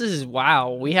 This is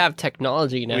wow. We have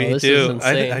technology now. We this do. is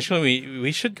insane. Actually,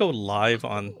 we should go live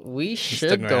on. We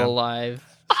should Instagram. go live.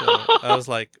 So I was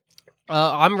like,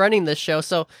 I'm running this show.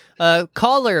 So,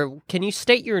 caller, can you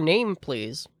state your name,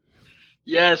 please?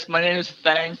 Yes, my name is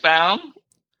Fang Pham.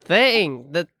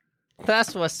 Thing.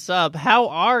 That's what's up. How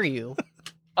are you?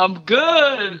 I'm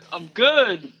good.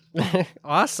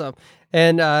 Awesome.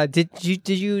 And did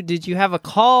you have a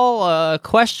call?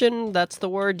 Question? That's the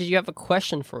word. Did you have a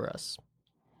question for us?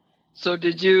 So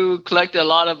did you collect a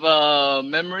lot of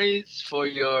memories for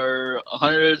your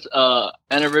 100th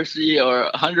anniversary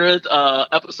or 100th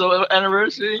episode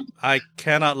anniversary? I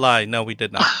cannot lie. No, we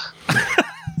did not.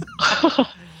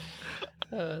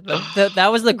 That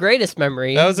was the greatest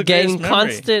memory. That was the getting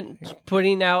greatest memory. constant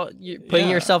putting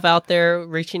yourself out there,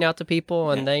 reaching out to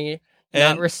people, and then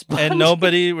not responding. And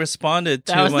nobody responded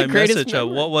That to was my the greatest message of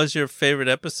memory. what was your favorite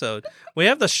episode. We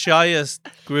have the shyest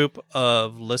group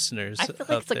of listeners I feel like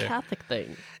out it's a there. Catholic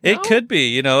thing. It No? could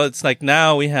be, it's like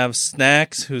now we have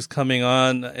Snacks who's coming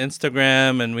on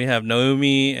Instagram, and we have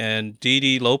Naomi and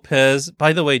Didi Lopez.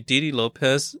 By the way, Didi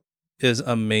Lopez is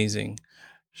amazing.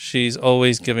 She's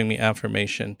always giving me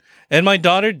affirmation. And my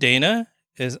daughter Dana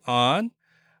is on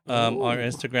our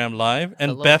Instagram live.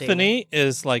 And Hello, Bethany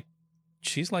is like,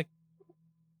 she's like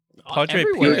Padre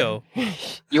Everywhere. Pio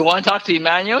You want to talk to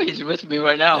Emmanuel? He's with me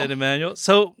right now. and Emmanuel.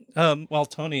 So, while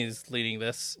Tony is leading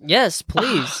this, Yes,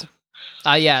 please.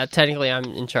 Yeah, technically I'm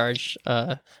in charge.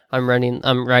 I'm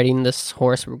riding this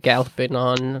horse we're galloping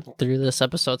on through this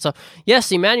episode. So, yes,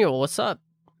 Emmanuel, what's up?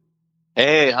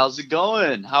 Hey, how's it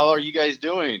going? How are you guys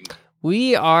doing?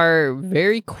 We are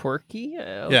very quirky,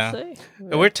 I would Yeah. say.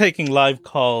 we're taking live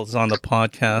calls on the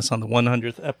podcast on the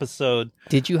 100th episode.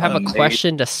 Did you have a Amazing.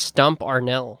 question to stump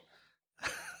Arnell?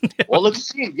 Well, let's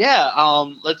see. Yeah,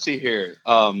 let's see here.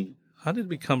 How did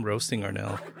we come roasting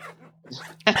Arnell?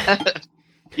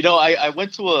 I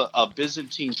went to a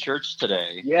Byzantine church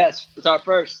today. Yes, it's our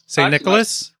first. St.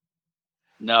 Nicholas?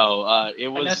 No, it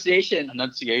was Annunciation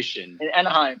Annunciation. in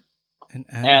Anaheim.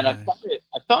 And I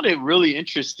found it really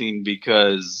interesting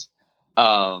because,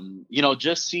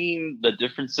 just seeing the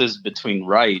differences between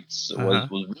rites was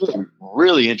really,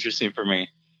 really interesting for me.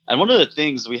 And one of the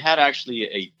things, we had actually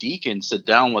a deacon sit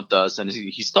down with us, and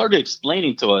he started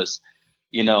explaining to us,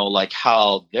 like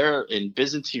how there in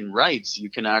Byzantine rites, you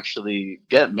can actually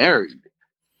get married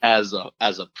as a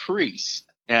priest.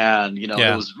 And, it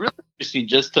was really interesting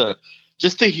just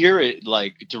to hear it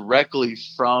like directly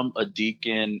from a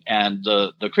deacon. And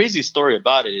the crazy story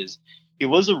about it is he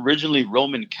was originally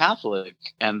Roman Catholic,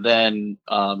 and then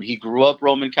he grew up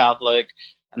Roman Catholic,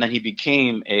 and then he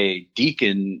became a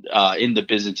deacon in the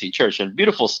Byzantine church. And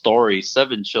beautiful story,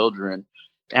 7 children.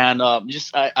 And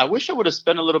I wish I would have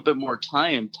spent a little bit more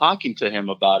time talking to him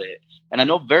about it. And I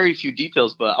know very few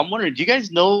details, but I'm wondering, do you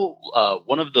guys know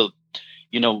one of the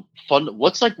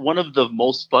what's like one of the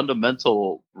most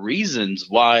fundamental reasons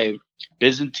why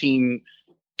Byzantine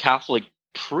Catholic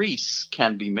priests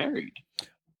can be married?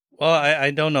 Well,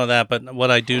 I don't know that, but what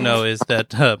I do know is that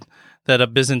that a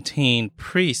Byzantine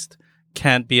priest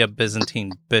can't be a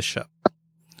Byzantine bishop.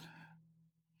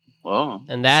 Oh,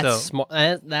 And that's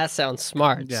that sounds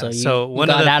smart. Yeah. So you one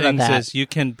got of the out of things that. is you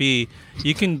can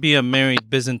be a married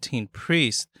Byzantine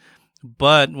priest,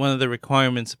 but one of the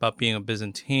requirements about being a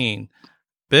Byzantine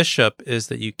bishop is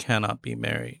that you cannot be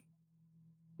married.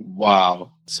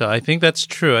 wow. So I think that's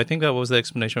true. I think that was the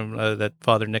explanation that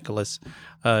Father Nicholas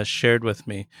shared with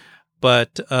me.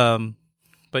 But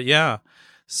yeah.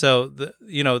 So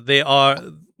there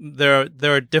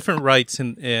are different rites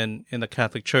in the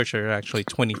Catholic Church. There are actually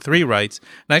 23 rites.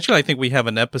 And actually, I think we have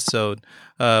an episode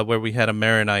where we had a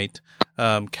Maronite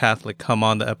Catholic come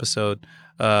on the episode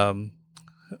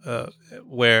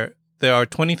where there are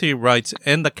 23 rites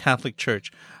in the Catholic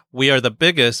Church. We are the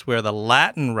biggest. We're the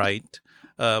Latin rite.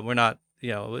 We're not,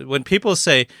 when people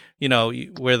say,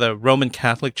 we're the Roman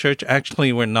Catholic Church,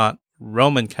 actually, we're not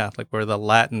Roman Catholic. We're the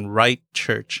Latin Rite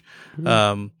Church.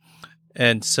 Mm-hmm.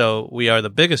 And so we are the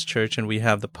biggest church, and we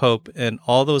have the Pope, and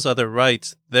all those other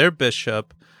rites, their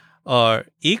bishop are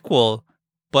equal,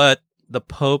 but the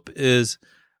Pope is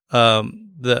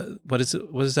what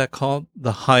is that called?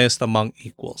 The highest among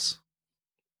equals.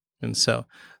 And so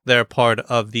they're part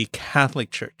of the Catholic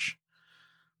Church.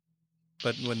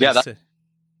 But when That's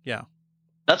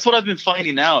what I've been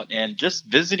finding out, and just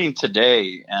visiting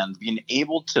today and being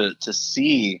able to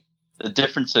see the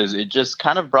differences, it just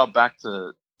kind of brought back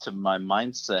to my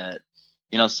mindset,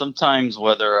 sometimes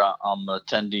whether I'm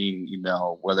attending,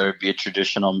 whether it be a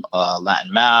traditional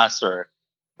Latin mass or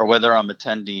whether I'm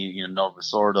attending,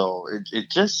 Novus Ordo,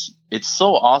 it's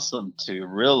so awesome to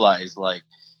realize, like,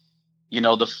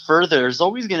 the further, there's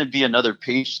always going to be another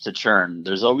page to turn.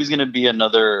 There's always going to be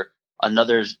another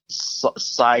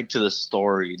side to the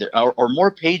story, or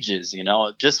more pages.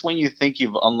 Just when you think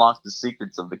you've unlocked the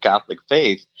secrets of the Catholic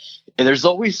faith, there's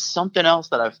always something else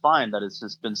that I find that has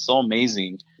just been so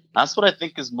amazing. That's what I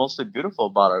think is mostly beautiful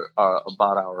about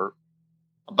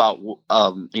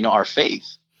our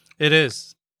faith. It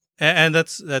is, and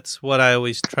that's what I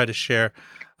always try to share.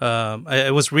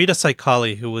 It was Rita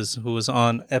Saikali who was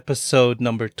on episode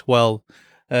number 12.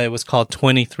 It was called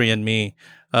 23andMe.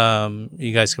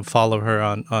 You guys can follow her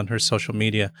on her social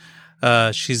media.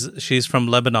 She's from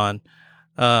Lebanon,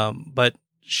 but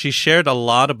she shared a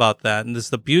lot about that. And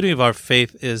the beauty of our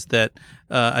faith is that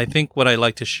I think what I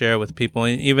like to share with people,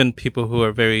 and even people who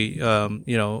are very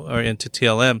are into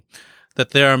TLM, that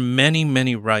there are many,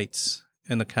 many rites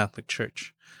in the Catholic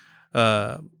Church,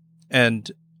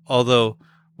 and although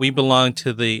we belong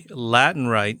to the Latin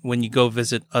rite, when you go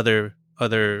visit other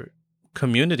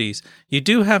communities, you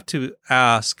do have to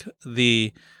ask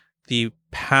the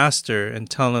pastor and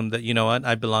tell them that,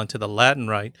 I belong to the Latin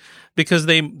rite, because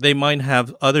they might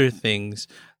have other things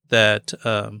that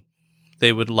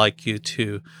they would like you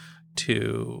to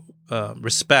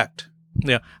respect.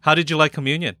 Yeah. How did you like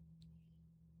communion?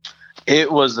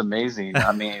 It was amazing.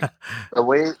 I mean,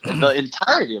 the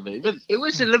entirety of it. It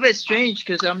was a little bit strange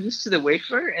because I'm used to the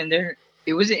wafer, and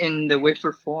it wasn't in the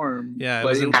wafer form. Yeah, it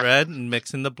was in bread and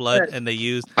mixed in the blood, and they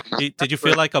used. Did you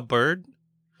feel like a bird?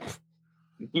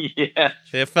 Yeah,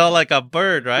 it felt like a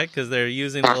bird, right? Because they're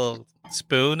using a little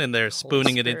spoon and they're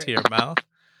spooning it into your mouth.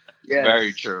 Yeah,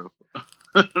 very true.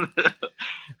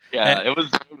 Yeah, it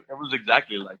was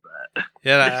exactly like that.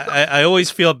 Yeah, I always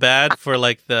feel bad for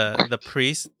like the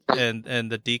priest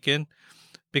and the deacon,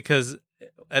 because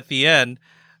at the end,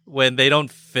 when they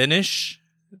don't finish,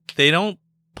 they don't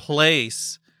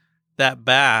place that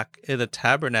back in the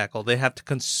tabernacle. They have to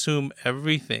consume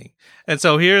everything. And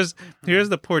so here's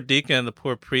the poor deacon and the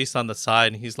poor priest on the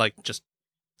side, and he's like just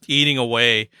eating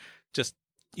away, just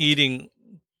eating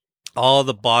all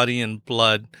the body and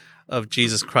blood of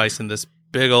Jesus Christ in this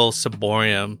big old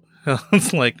ciborium.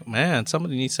 It's like, man,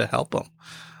 somebody needs to help him.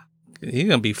 He's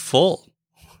gonna be full.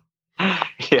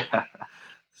 Yeah.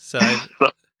 So,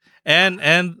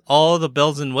 and all the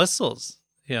bells and whistles.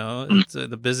 It's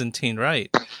the Byzantine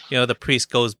rite. The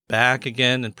priest goes back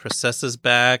again and processes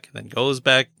back, and then goes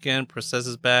back again,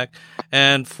 processes back.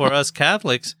 And for us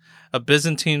Catholics, a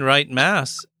Byzantine rite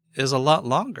mass is a lot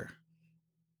longer.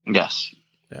 Yes.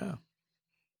 Yeah.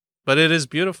 But it is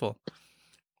beautiful.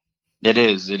 It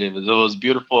is. It was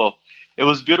beautiful. It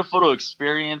was beautiful to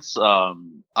experience.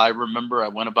 I remember I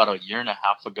went about a year and a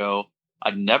half ago.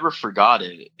 I never forgot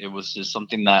it. It was just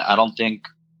something that I don't think,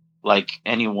 like,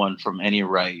 anyone from any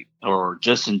rite, or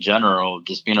just in general,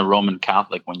 just being a Roman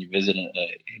Catholic, when you visit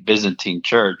a Byzantine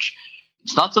church,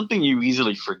 it's not something you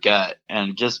easily forget.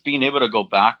 And just being able to go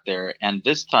back there, and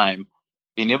this time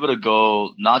being able to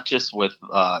go not just with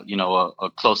a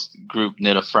close group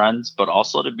knit of friends, but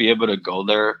also to be able to go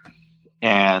there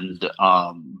and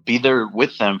be there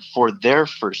with them for their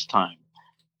first time.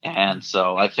 And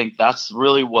so I think that's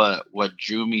really what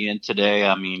drew me in today.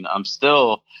 I mean, I'm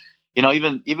still,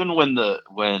 even when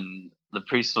the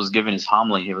priest was giving his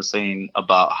homily, he was saying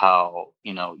about how,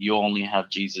 you only have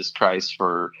Jesus Christ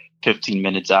for 15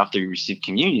 minutes after you receive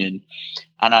communion.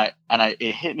 And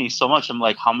it hit me so much. I'm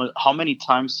like, how many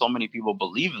times so many people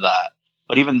believe that?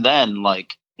 But even then,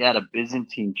 like, at a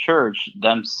Byzantine church,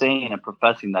 them saying and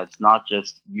professing that it's not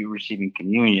just you receiving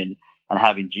communion and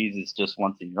having Jesus just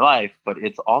once in your life, but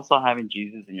it's also having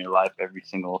Jesus in your life every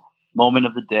single moment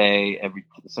of the day, every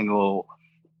single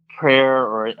prayer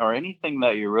or anything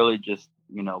that you're really just,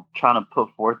 trying to put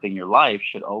forth in your life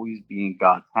should always be in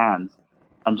God's hands.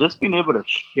 And just being able to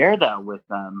share that with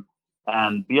them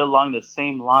and be along the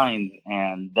same lines,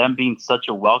 and them being such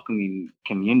a welcoming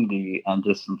community, and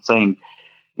just saying,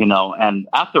 and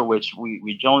after which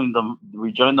we joined them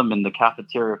in the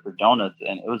cafeteria for donuts,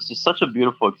 and it was just such a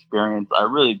beautiful experience. I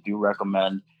really do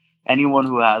recommend anyone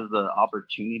who has the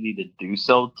opportunity to do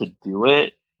so to do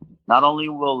it. Not only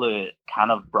will it kind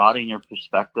of broaden your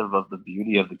perspective of the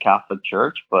beauty of the Catholic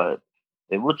Church, but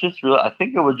it will just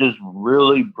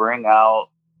really bring out,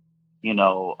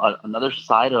 another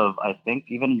side of, I think,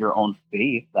 even your own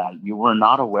faith that you were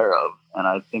not aware of. And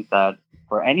I think that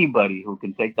for anybody who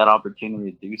can take that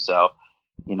opportunity to do so,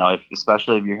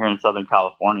 especially if you're here in Southern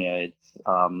California, it's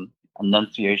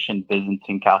Annunciation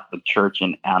Byzantine Catholic Church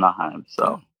in Anaheim.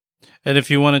 So And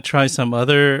if you want to try some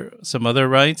other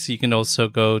rites, you can also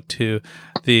go to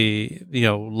the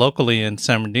locally in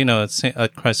San Bernardino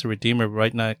at Christ the Redeemer,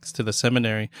 right next to the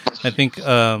seminary. I think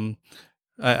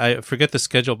I forget the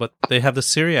schedule, but they have the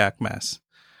Syriac Mass,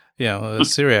 a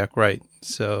Syriac rite.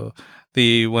 So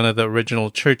one of the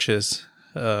original churches,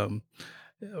 from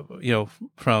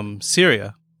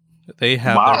Syria, they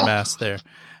have their Mass there,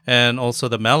 and also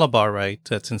the Malabar rite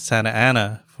that's in Santa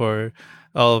Ana for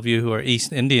all of you who are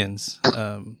East Indians.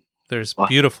 There's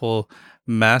beautiful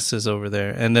masses over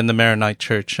there. And then the Maronite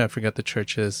Church, I forget the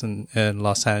churches in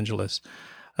Los Angeles.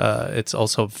 It's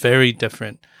also very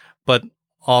different, but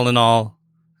all in all,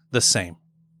 the same.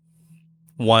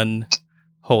 One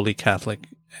Holy Catholic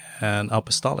and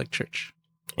Apostolic Church.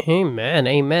 Amen.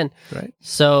 Amen. Right.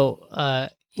 So,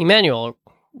 Emmanuel,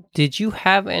 did you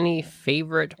have any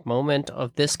favorite moment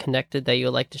of Disconnected that you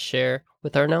would like to share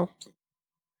with Arnell?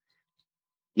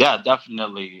 Yeah,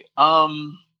 definitely.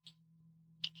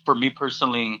 For me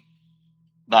personally,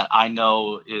 that I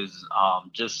know is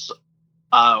just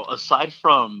aside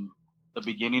from the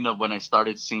beginning of when I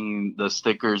started seeing the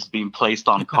stickers being placed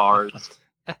on cars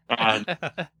and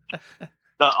the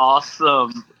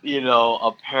awesome,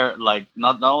 like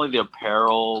not only the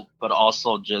apparel, but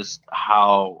also just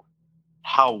how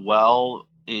well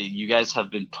you guys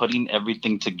have been putting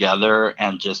everything together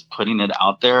and just putting it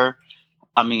out there.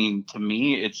 I mean, to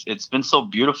me, it's been so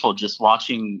beautiful just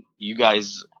watching you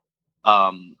guys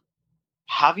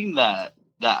having that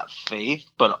faith,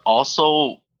 but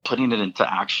also putting it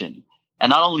into action.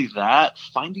 And not only that,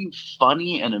 finding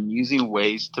funny and amusing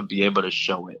ways to be able to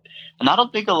show it. And I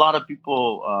don't think a lot of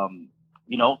people,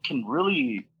 can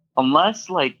really, unless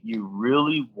like you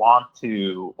really want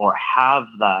to or have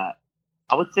that,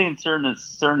 I would say in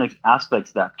certain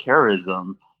aspects, that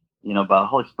charism, by the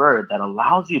Holy Spirit that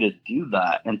allows you to do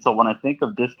that. And so when I think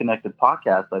of Disconnected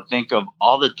Podcast, I think of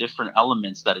all the different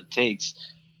elements that it takes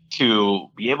to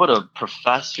be able to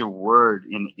profess your word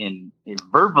in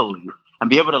verbally and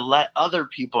be able to let other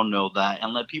people know that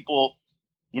and let people,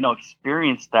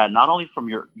 experience that not only from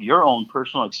your own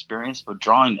personal experience, but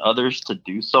drawing others to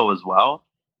do so as well.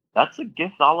 That's a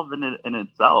gift all of it in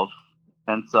itself.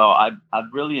 And so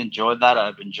I've really enjoyed that.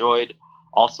 I've enjoyed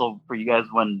also for you guys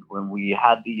when we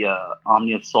had the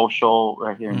Omnia Social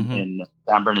right here in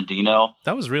San Bernardino.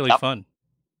 That was really fun.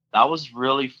 That was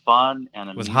really fun and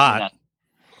amazing. It was hot.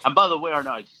 And by the way,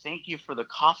 Arnaud, thank you for the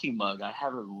coffee mug. I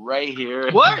have it right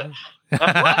here. What?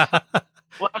 What?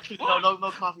 Well, actually,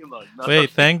 no coffee mug. No, Wait,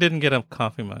 Thang didn't get a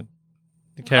coffee mug.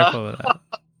 Be careful with that.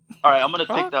 All right, I'm going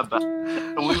to take that back.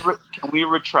 Can we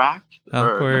retract?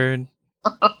 Awkward.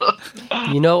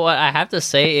 You know what? I have to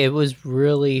say, it was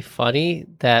really funny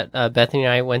that Bethany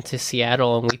and I went to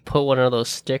Seattle and we put one of those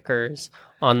stickers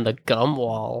on the gum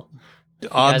wall.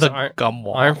 On the gum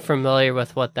wall. Aren't familiar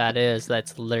with what that is?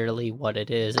 That's literally what it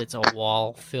is. It's a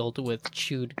wall filled with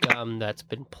chewed gum that's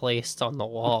been placed on the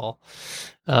wall.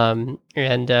 And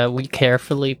we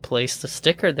carefully placed the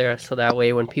sticker there so that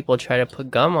way when people try to put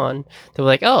gum on, they're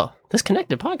like, oh,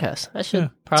 Disconnected Podcast. I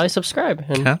should probably subscribe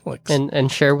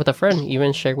and share with a friend,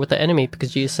 even share with the enemy,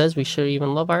 because Jesus says we should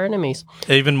even love our enemies.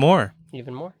 Even more.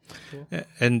 Yeah.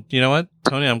 And you know what,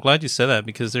 Tony, I'm glad you said that,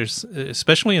 because there's,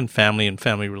 especially in family and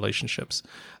family relationships,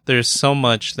 there's so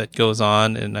much that goes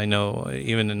on. And I know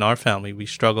even in our family, we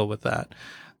struggle with that,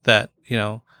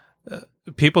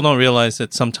 people don't realize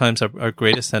that sometimes our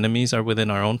greatest enemies are within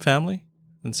our own family,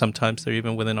 and sometimes they're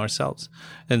even within ourselves.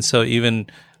 And so even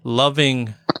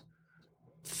loving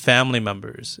family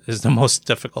members is the most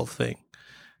difficult thing,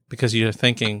 because you're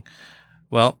thinking,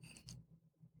 well,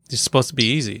 it's supposed to be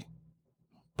easy.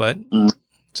 But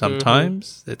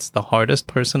sometimes it's the hardest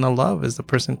person to love is the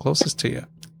person closest to you.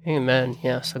 Amen.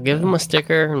 Yeah. So give them a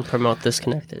sticker and promote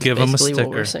Disconnected. Give them a sticker. What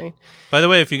we're saying. By the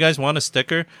way, if you guys want a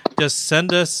sticker, just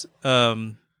send us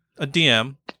a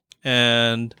DM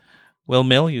and we'll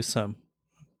mail you some.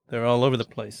 They're all over the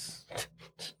place.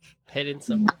 Hidden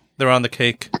somewhere. They're on the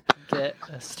cake. Get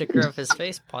a sticker of his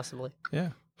face, possibly. Yeah.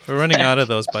 We're running out of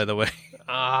those, by the way.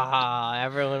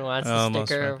 Everyone wants a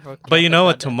sticker. But you know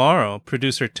what? Tomorrow,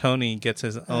 producer Tony gets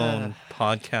his own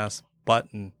podcast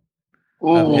button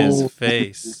of his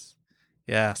face.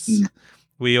 Yes.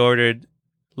 We ordered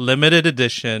limited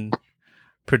edition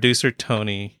producer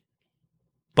Tony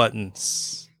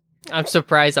buttons. I'm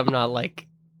surprised I'm not like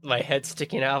my head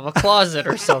sticking out of a closet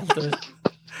or something.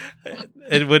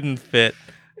 It wouldn't fit.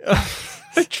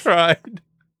 I tried.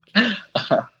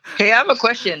 Hey, I have a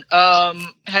question.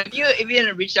 Have you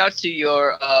even reached out to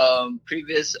your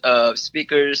previous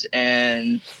speakers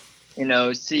and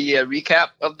see a recap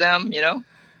of them?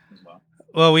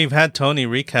 Well, we've had Tony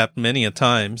recap many a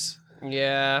times.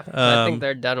 Yeah, I think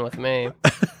they're done with me.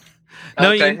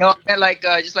 No, okay, no, and like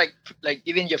just like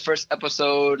even your first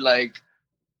episode, like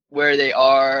where they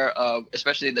are,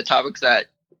 especially the topics that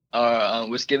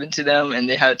was given to them, and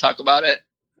they had to talk about it.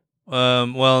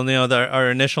 Well,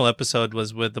 our initial episode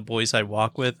was with the boys I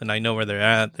walk with, and I know where they're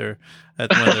at. They're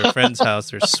at one of their friend's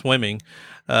house. They're swimming.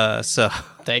 So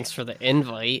thanks for the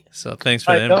invite. So thanks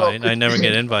for the invite. I never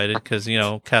get invited because,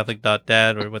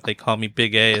 Catholic.dad, or what they call me,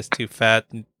 Big A, is too fat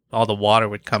and all the water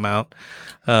would come out.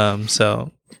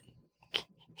 The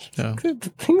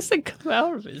things that come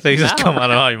out of his things mouth. that come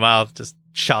out of my mouth just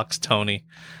shocks Tony.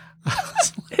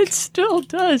 It still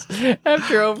does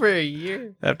after over a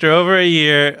year. After over a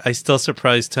year, I still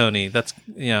surprise Tony. That's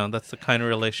the kind of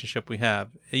relationship we have.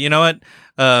 You know what?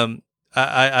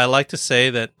 I like to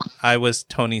say that I was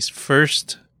Tony's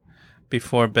first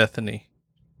before Bethany.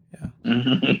 Yeah,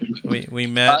 we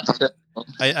met.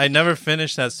 I never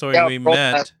finished that story. Yeah,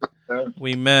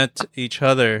 we met each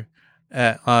other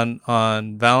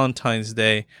on Valentine's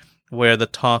Day, where the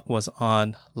talk was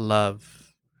on love.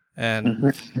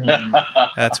 And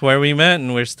that's where we met,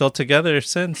 and we're still together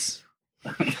since.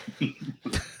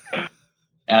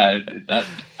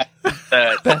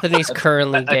 Bethany's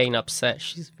currently getting upset.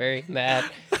 She's very mad.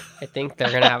 I think they're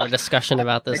going to have a discussion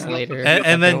about this later.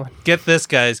 And then, get this,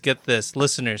 guys. Get this.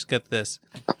 Listeners, get this.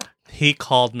 He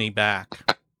called me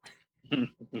back.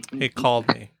 He called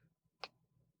me.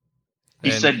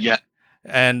 He said, yeah.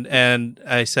 And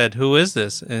I said, who is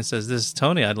this? And it says, this is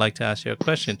Tony. I'd like to ask you a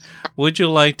question. Would you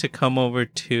like to come over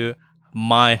to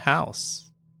my house?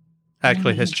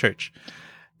 Actually, his church.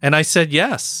 And I said,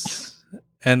 yes.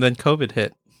 And then COVID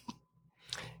hit.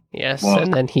 Yes, well,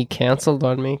 and then he canceled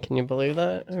on me. Can you believe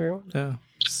that, everyone? Yeah.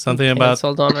 Something about...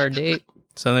 Canceled on our date.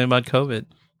 Something about COVID.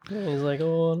 Yeah, he's like,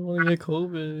 oh, I don't want to get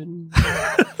COVID.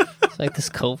 It's like this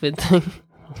COVID thing.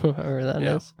 Whatever that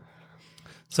is.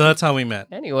 So that's how we met.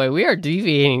 Anyway, we are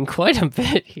deviating quite a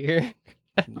bit here.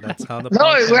 That's how the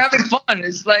we're having fun.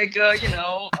 It's like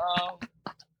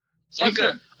so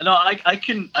good. No, I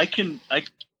can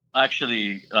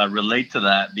actually relate to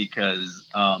that because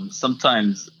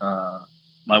sometimes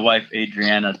my wife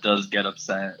Adriana does get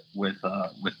upset with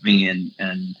me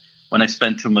and when I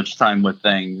spend too much time with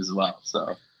things as well.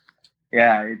 So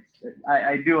yeah,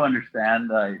 I do understand.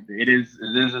 It is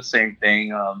the same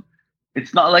thing.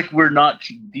 It's not like we're not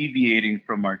deviating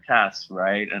from our tasks,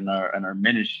 right, and our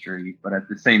ministry, but at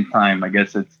the same time, I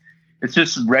guess it's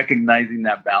just recognizing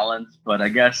that balance. But I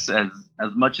guess as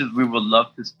much as we would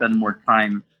love to spend more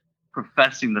time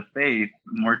professing the faith,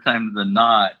 more times than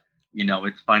not,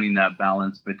 it's finding that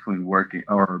balance between working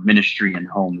or ministry and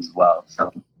home as well.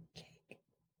 So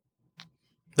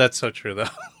that's so true, though.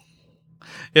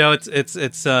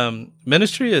 It's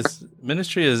ministry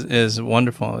is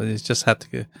wonderful. You just have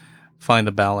to find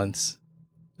the balance.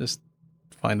 Just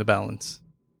find the balance.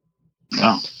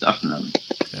 Yeah, definitely.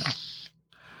 Yeah.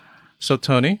 So,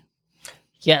 Tony?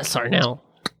 Yes, Arnell.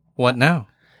 What now?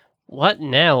 What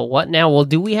now? Well,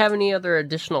 do we have any other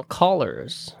additional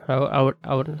callers?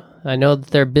 I know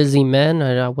that they're busy men.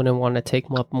 I wouldn't want to take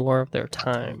up more of their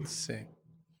time. Let's see.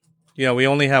 Yeah, we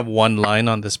only have one line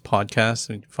on this podcast,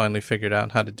 and we finally figured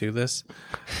out how to do this.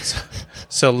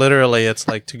 So literally, it's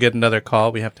like to get another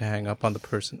call, we have to hang up on the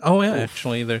person. Oh yeah,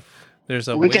 actually, there's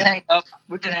a. We can hang up.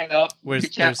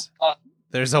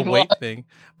 There's a wait thing.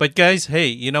 But guys, hey,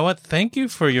 you know what? Thank you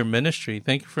for your ministry.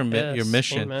 Thank you for your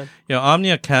mission. Amen.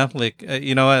 Omnia Catholic.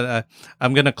 You know what?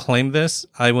 I'm gonna claim this.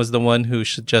 I was the one who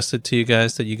suggested to you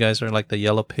guys that you guys are like the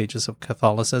yellow pages of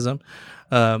Catholicism.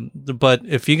 But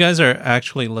if you guys are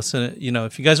actually listening,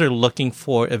 if you guys are looking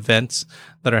for events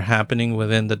that are happening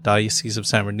within the Diocese of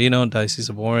San Bernardino, Diocese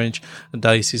of Orange, the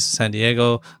Diocese of San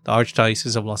Diego, the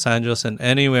Archdiocese of Los Angeles, and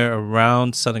anywhere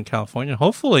around Southern California,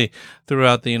 hopefully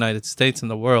throughout the United States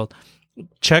and the world,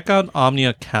 check out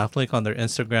Omnia Catholic on their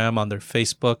Instagram, on their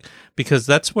Facebook, because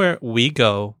that's where we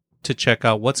go to check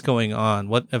out what's going on,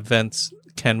 what events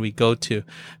can we go to?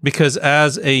 Because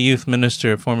as a youth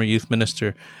minister, a former youth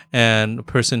minister, and a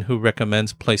person who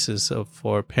recommends places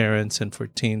for parents and for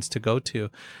teens to go to,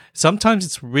 sometimes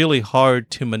it's really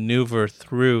hard to maneuver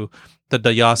through the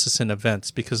diocesan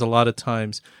events because a lot of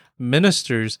times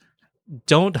ministers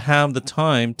don't have the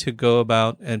time to go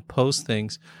about and post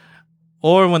things,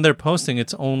 or when they're posting,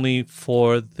 it's only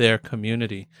for their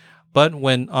community. But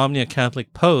when Omnia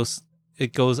Catholic posts,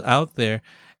 it goes out there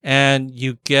and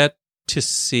you get to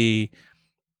see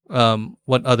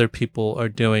what other people are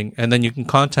doing, and then you can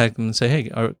contact them and say,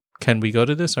 hey, can we go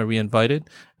to this? Are we invited?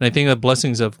 And I think the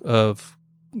blessings of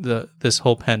this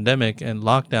whole pandemic and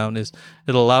lockdown is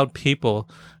it allowed people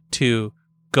to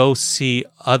go see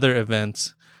other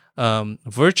events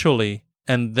virtually,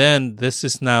 and then this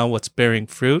is now what's bearing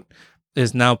fruit,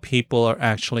 is now people are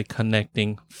actually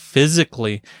connecting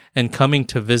physically and coming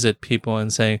to visit people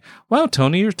and saying, wow,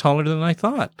 Tony, you're taller than I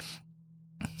thought.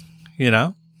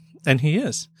 And he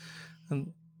is.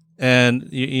 And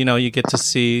you get to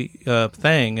see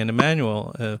Thang and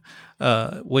Emmanuel,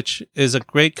 which is a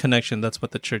great connection. That's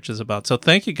what the church is about. So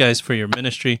thank you guys for your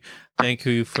ministry. Thank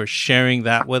you for sharing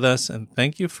that with us. And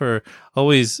thank you for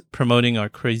always promoting our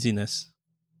craziness.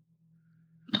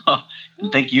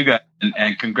 Thank you guys,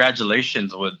 and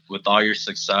congratulations with all your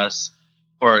success.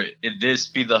 For this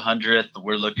be the 100th,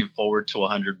 we're looking forward to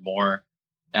 100 more,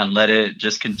 and let it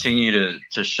just continue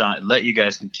to shine. Let you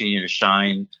guys continue to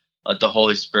shine. Let the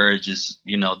Holy Spirit just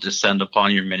descend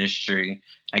upon your ministry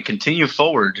and continue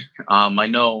forward. I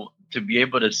know to be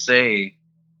able to say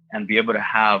and be able to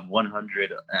have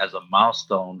 100 as a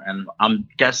milestone, and I'm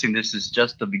guessing this is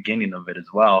just the beginning of it as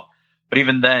well. But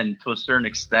even then, to a certain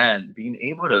extent, being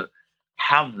able to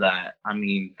have that, I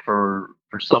mean, for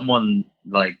someone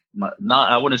like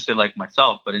I wouldn't say like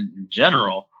myself, but in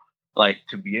general, like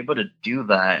to be able to do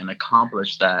that and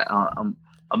accomplish that, I'm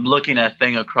looking at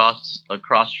Thang across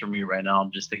from me right now.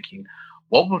 I'm just thinking,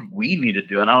 what would we need to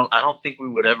do? And I don't think we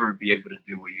would ever be able to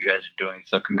do what you guys are doing.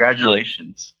 So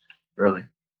congratulations, really.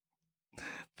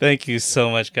 Thank you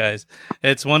so much, guys.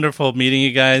 It's wonderful meeting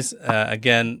you guys.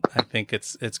 Again, I think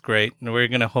it's great. And we're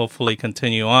going to hopefully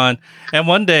continue on. And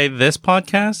one day, this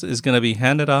podcast is going to be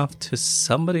handed off to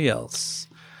somebody else.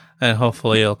 And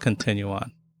hopefully it'll continue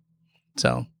on.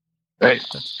 So. Great.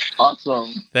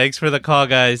 Awesome. Thanks for the call,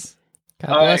 guys.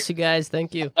 God bless you guys.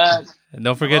 Thank you. And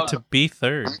don't forget to be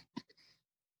third.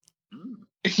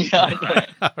 Yeah.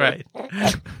 All right.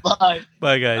 Bye.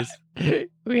 Bye, guys.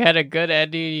 We had a good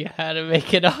ending. You had to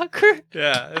make it awkward.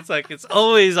 Yeah, it's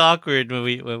always awkward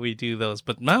when we do those.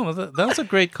 But man, that was a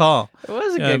great call. It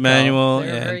was a good Emmanuel call.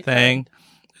 and Thang.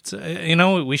 It's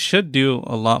we should do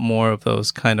a lot more of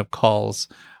those kind of calls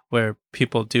where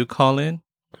people do call in.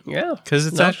 Yeah, because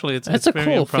it's that's a very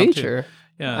cool impromptu. feature.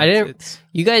 Yeah, I didn't.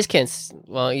 You guys can't.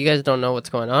 Well, you guys don't know what's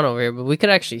going on over here, but we could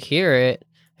actually hear it,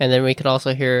 and then we could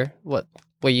also hear what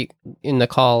you in the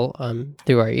call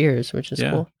through our ears, which is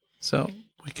cool. So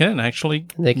we can actually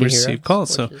They can receive hear us,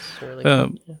 calls. So which is really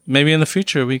cool. maybe in the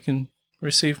future we can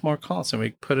receive more calls and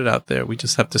we put it out there. We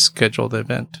just have to schedule the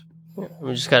event. Yeah,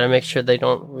 we just got to make sure they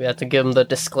don't. We have to give them the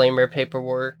disclaimer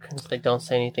paperwork. So they don't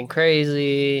say anything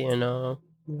crazy. We're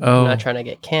not trying to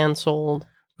get canceled.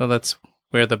 Well, that's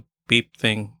where the beep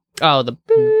thing. Oh,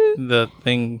 the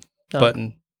thing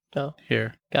button. Oh,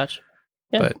 here. Gotcha.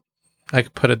 Yeah. But I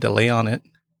could put a delay on it.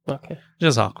 Okay.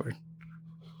 Just awkward,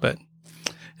 but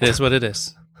it is what it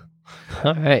is.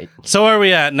 All right. So where are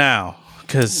we at now?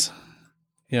 Because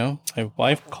my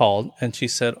wife called and she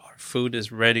said our food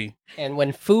is ready. And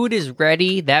when food is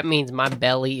ready, that means my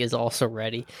belly is also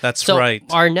ready. That's so, right.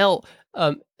 Arnell,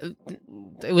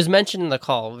 it was mentioned in the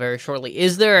call very shortly.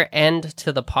 Is there an end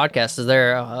to the podcast? Is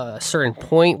there a certain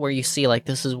point where you see like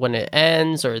this is when it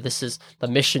ends, or this is the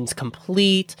mission's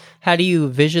complete? How do you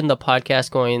vision the podcast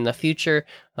going in the future?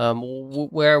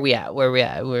 Where are we at?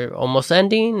 We're almost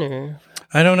ending, or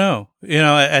I don't know.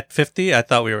 At 50, I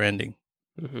thought we were ending.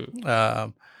 Mm-hmm.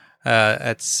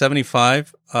 At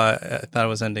 75, I thought it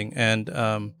was ending,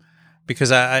 and because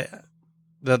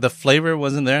the flavor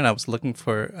wasn't there, and I was looking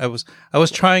for. I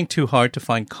was trying too hard to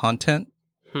find content,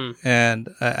 and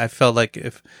I felt like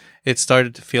if it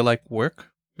started to feel like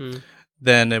work,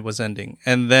 then it was ending.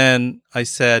 And then I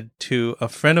said to a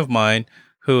friend of mine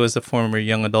who is a former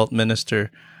young adult minister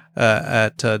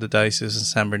at the Diocese of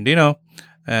San Bernardino,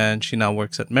 and she now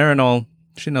works at Marinol.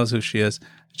 She knows who she is.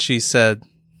 She said,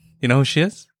 "You know who she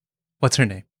is? What's her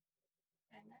name?"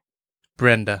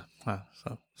 Brenda. Wow.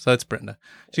 So it's Brenda.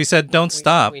 She said, "Don't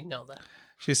stop." We know that.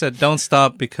 She said, "Don't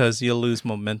stop because you'll lose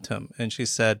momentum." And she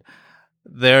said,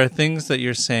 "There are things that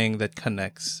you're saying that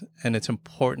connects, and it's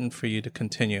important for you to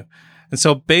continue." And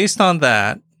so based on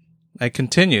that, I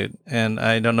continued, and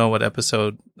I don't know what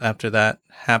episode after that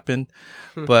happened,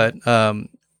 but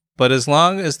as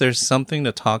long as there's something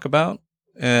to talk about,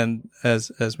 and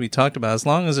as we talked about, as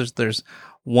long as there's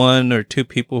one or two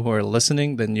people who are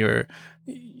listening, then you're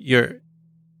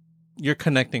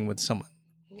connecting with someone.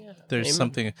 Yeah, there's amen.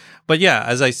 something. But yeah,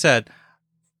 as I said,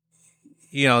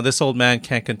 this old man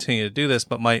can't continue to do this,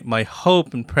 but my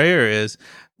hope and prayer is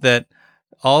that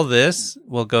all this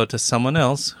will go to someone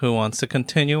else who wants to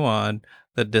continue on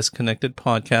the Disconnected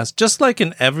podcast, just like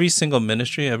in every single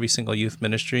ministry, every single youth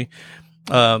ministry.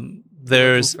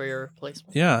 There's for your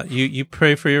replacement. Yeah, you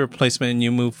pray for your replacement and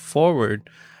you move forward,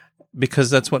 because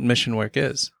that's what mission work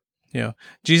is.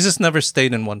 Jesus never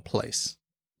stayed in one place.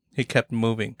 He kept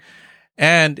moving.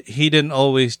 And he didn't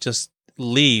always just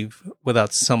leave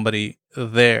without somebody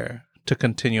there to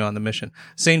continue on the mission.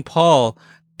 St. Paul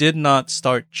did not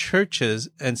start churches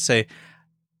and say,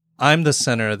 I'm the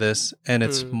center of this and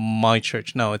it's my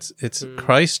church. No, it's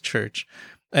Christ's church.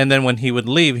 And then when he would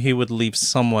leave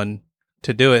someone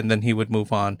to do it, and then he would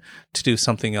move on to do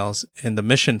something else in the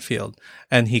mission field.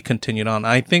 And he continued on.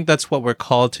 I think that's what we're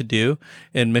called to do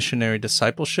in missionary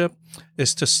discipleship,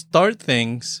 is to start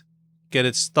things, get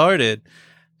it started,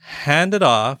 hand it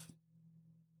off,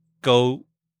 go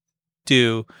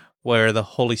do where the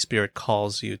Holy Spirit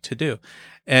calls you to do.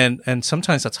 And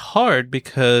sometimes that's hard,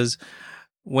 because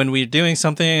when we're doing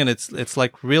something and it's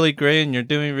like really great and you're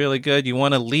doing really good, you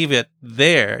want to leave it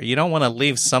there. You don't want to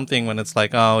leave something when it's like,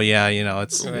 oh yeah,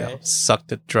 it's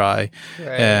sucked it dry,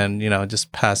 and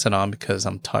just pass it on because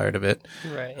I'm tired of it.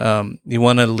 Right. You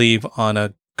want to leave on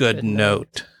a good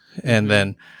note, and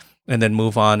then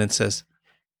move on and says,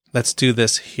 let's do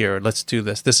this here. Let's do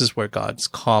this. This is where God's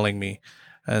calling me.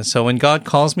 And so when God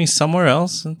calls me somewhere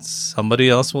else, somebody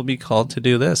else will be called to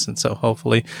do this. And so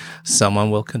hopefully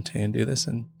someone will continue to do this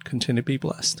and continue to be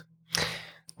blessed.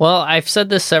 Well, I've said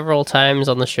this several times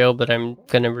on the show, but I'm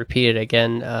going to repeat it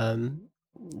again.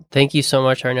 Thank you so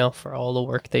much, Arnel, for all the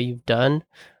work that you've done.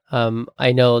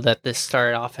 I know that this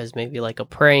started off as maybe like a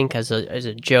prank, as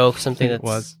a joke, something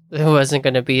that it wasn't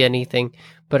going to be anything.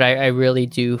 But I really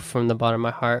do, from the bottom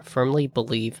of my heart, firmly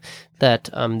believe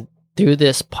that through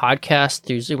this podcast,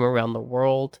 through Zoom Around the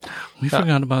World, we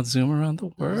forgot about Zoom Around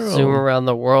the World. Zoom Around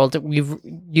the World,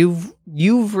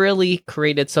 you've really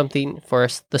created something for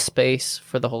us, the space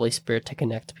for the Holy Spirit to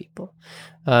connect people.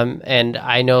 And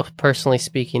I know, personally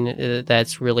speaking,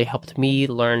 that's really helped me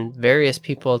learn various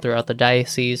people throughout the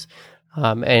diocese,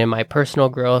 and in my personal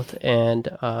growth,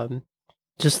 and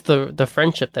just the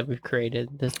friendship that we've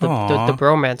created, the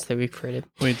bromance that we've created.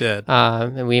 We did.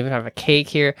 And we even have a cake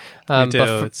here. We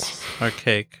do. It's our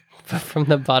cake. But from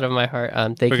the bottom of my heart,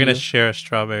 thank you. We're going to share a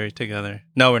strawberry together.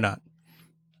 No, we're not.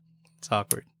 It's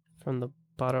awkward. From the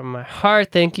bottom of my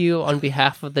heart, thank you on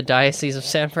behalf of the Diocese of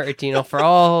San Bernardino for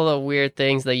all the weird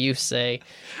things that you say,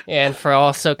 and for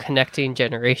also connecting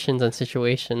generations and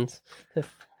situations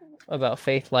about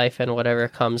faith, life, and whatever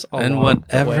comes along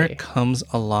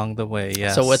the way.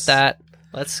 Yes. So with that,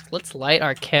 let's light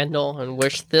our candle and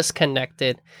wish this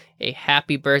connected a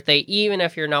happy birthday. Even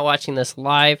if you're not watching this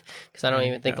live, because I don't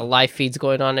even think the live feed's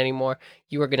going on anymore,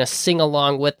 you are going to sing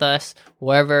along with us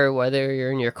whether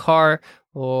you're in your car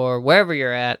or wherever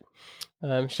you're at.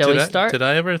 Shall we start? Did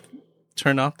I ever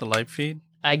turn off the live feed?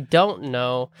 I don't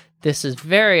know. This is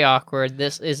very awkward.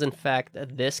 This is, in fact,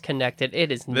 disconnected.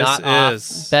 It is not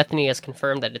off. Bethany has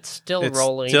confirmed that it's still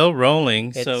rolling. Still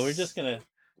rolling, so we're just going to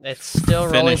It's still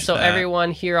rolling. So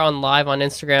everyone here on live on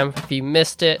Instagram, if you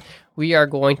missed it, we are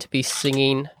going to be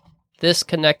singing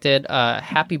Disconnected.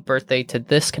 Happy birthday to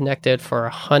Disconnected for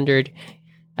 100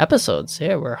 episodes.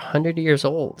 Yeah, we're 100 years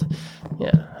old.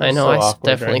 Yeah, I know. I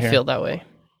definitely feel that way.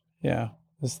 Yeah.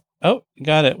 Oh,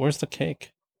 got it. Where's the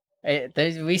cake?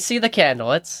 We see the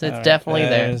candle. It's definitely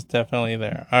there. It's definitely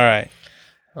there. All right.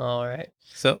 All right.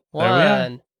 So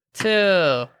 1,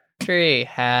 2, 3.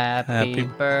 Happy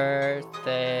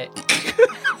birthday.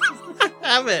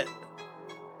 Have it.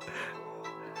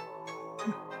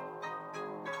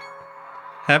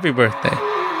 Happy birthday.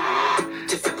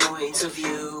 Different points of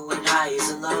view and highs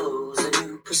and lows, a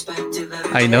new perspective.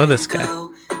 I know this guy.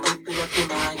 Open up your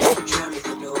mind and drown in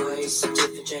the noise. Some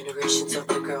different generations of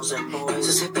the girls and boys.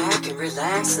 So sit back and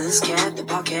relax. This the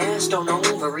podcast. Don't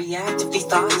overreact if these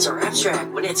thoughts are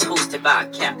abstract. When it's hosted by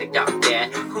Catholic Doc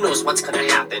Dad, who knows what's gonna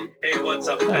happen? Hey, what's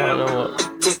up, I don't know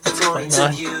what. Different points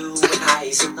of view and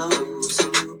highs and lows,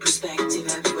 a new perspective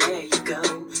everywhere you go.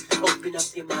 Open up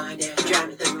your mind and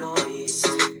drown in the noise.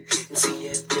 And see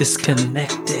if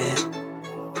Disconnected.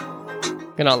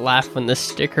 I'm gonna laugh when this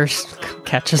sticker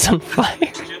catches on fire.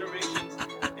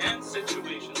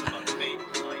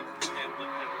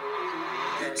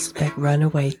 Expect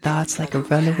runaway thoughts like a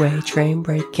runaway train,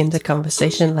 break into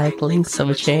conversation like links of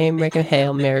a chain, break a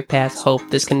Hail Mary pass, hope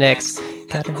disconnects.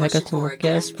 Gotta hook up to more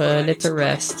guests, but it's a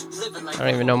rest. I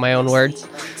don't even know my own words.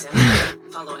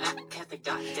 Follow at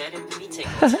Catholic.Dad and we take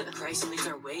Christ leads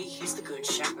our way, he's the good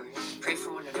shepherd. Pray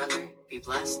for one another, be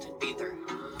blessed and be there.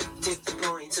 Different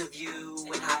points of view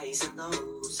and highs and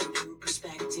lows, a new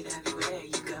perspective everywhere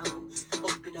you go.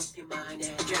 Open up your mind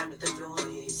and drown in the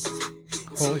noise.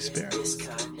 Holy Spirit.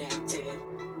 Disconnected.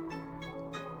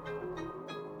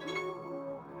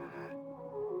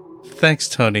 Thanks,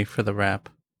 Tony, for the rap.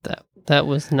 That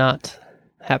was not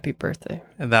happy birthday.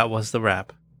 And that was the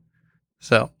rap.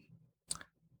 So.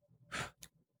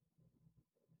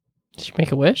 Did you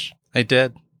make a wish? I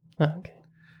did. Oh, okay.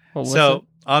 What was So, it?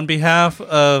 on behalf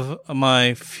of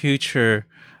my future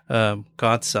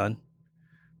godson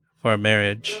for a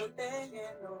marriage,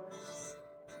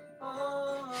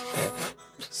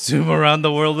 zoom around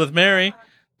the world with Mary.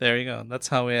 There you go. That's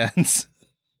how it ends.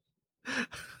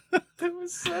 It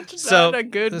was such So- not a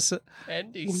good this-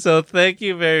 ending. So thank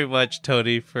you very much,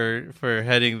 Tony, for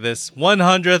heading this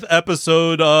 100th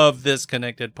episode of this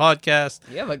Connected podcast.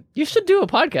 You should do a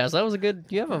podcast. That was a good.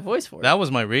 You have a voice for it. That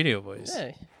was my radio voice.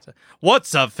 Hey.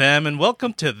 What's up, fam, and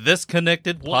welcome to this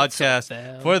Connected What's up, podcast.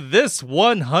 fam? For this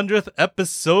 100th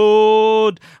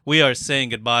episode, we are saying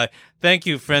goodbye. Thank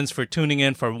you, friends, for tuning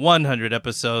in for 100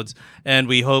 episodes, and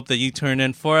we hope that you turn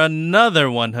in for another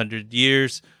 100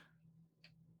 years.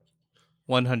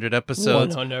 100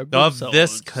 episodes 100 of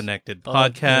this episodes Connected of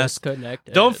podcast.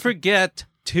 Disconnected. Don't forget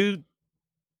to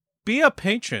be a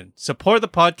patron. Support the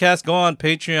podcast. Go on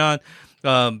Patreon.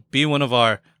 Be one of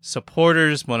our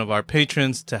supporters, one of our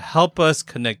patrons, to help us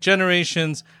connect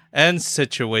generations and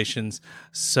situations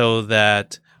so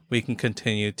that we can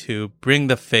continue to bring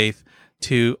the faith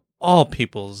to all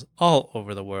peoples all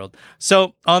over the world.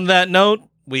 So on that note,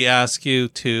 we ask you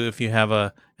to, if you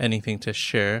have anything to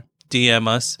share, DM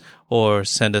us or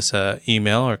send us an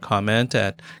email or comment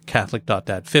at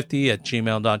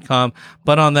catholic.dad50@gmail.com.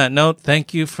 But on that note,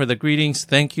 thank you for the greetings.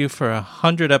 Thank you for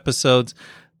 100 episodes.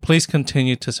 Please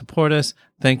continue to support us.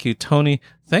 Thank you, Tony.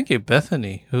 Thank you,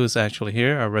 Bethany, who is actually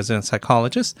here, our resident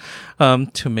psychologist,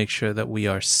 to make sure that we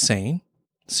are sane.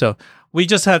 So we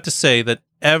just have to say that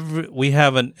we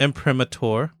have an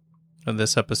imprimatur on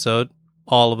this episode.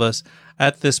 All of us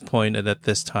at this point and at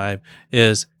this time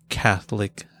is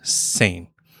Catholic sane.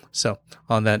 So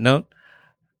on that note,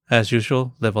 as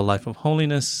usual, live a life of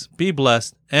holiness, be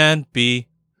blessed, and be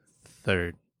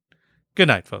third. Good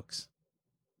night, folks.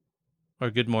 Or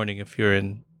good morning if you're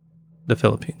in the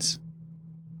Philippines.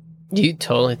 You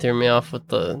totally threw me off with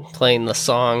playing the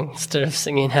song instead of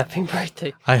singing "Happy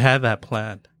Birthday." I had that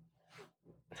planned.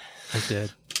 I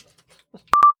did.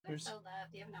 You're so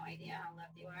loved. You have no idea how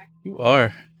loved you are. You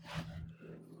are.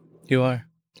 You are.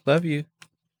 Love you.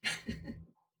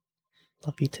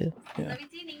 Love you too. Yeah. Love you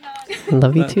too, Ning Dong.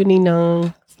 Love you too,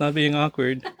 Ninong. It's not being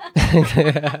awkward.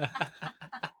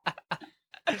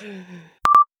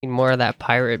 Need more of that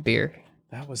pirate beer.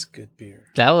 That was good beer.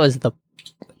 That was the.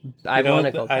 I You know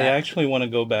want to what? go I back. actually want to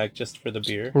go back just for the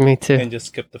beer Me too. and just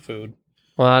skip the food.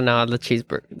 Well, no, the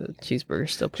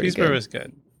cheeseburger's still pretty Cheeseburger good. is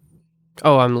good.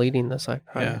 Oh, I'm leading this. I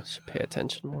probably Yeah. should pay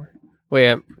attention more.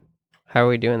 Wait, how are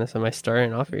we doing this? Am I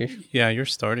starting off? Yeah, you're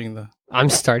starting the. I'm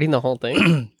starting the whole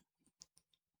thing.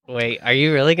 Wait, are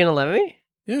you really gonna let me?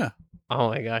 Yeah, Oh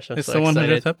my gosh, I'm it's so the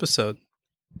 100th excited. episode.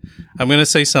 I'm gonna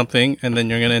say something, and then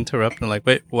you're gonna interrupt and like,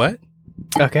 wait, what?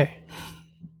 Okay.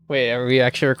 Wait, are we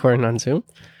actually recording on Zoom?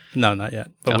 No, not yet.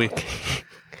 But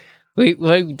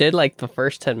we did like the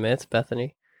first 10 minutes,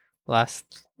 Bethany,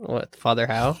 Father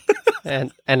How,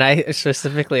 and I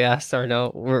specifically asked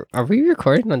Arno, are we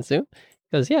recording on Zoom?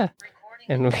 He goes, yeah. Recording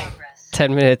And in we- progress.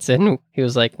 10 minutes in, he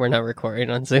was like, we're not recording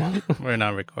on Zoom. we're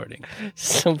not recording.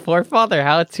 So poor Father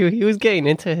How too, he was getting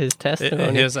into his It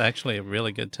testimony. is actually a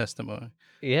really good testimony.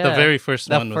 Yeah, The very first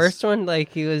the one was. first one, like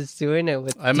he was doing it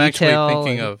with. I'm actually detail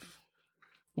thinking and of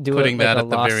do putting it like that a at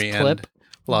the lost very clip. end.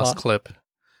 Lost clip.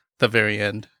 The very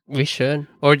end. We should.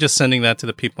 Or just sending that to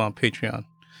the people on Patreon.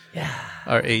 Yeah.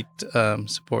 Our 8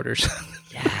 supporters.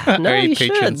 Yeah. No, Our 8 you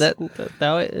should. patrons. That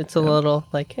way it's a little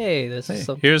like, hey, this Hey, is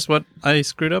something. here's what I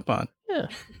screwed up on. Yeah.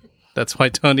 That's why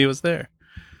Tony was there.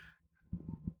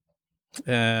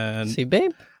 And See,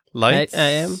 babe, lights.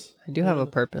 I do have a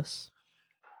purpose.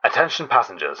 Attention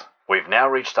passengers, we've now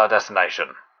reached our destination.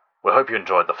 We hope you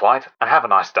enjoyed the flight and have a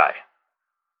nice day.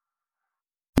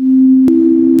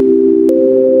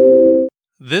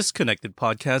 This Connected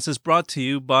podcast is brought to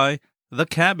you by The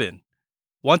Cabin.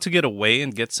 Want to get away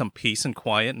and get some peace and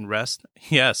quiet and rest?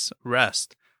 Yes,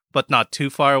 rest, but not too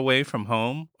far away from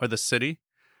home or the city?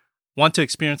 Want to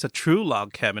experience a true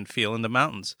log cabin feel in the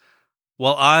mountains?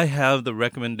 Well, I have the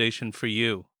recommendation for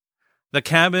you. The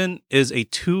Cabin is a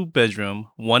 2-bedroom,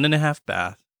 1.5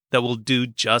 bath that will do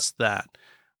just that.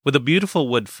 With a beautiful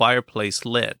wood fireplace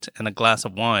lit and a glass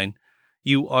of wine,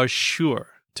 you are sure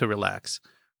to relax.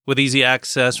 With easy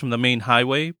access from the main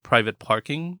highway, private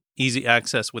parking, easy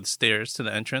access with stairs to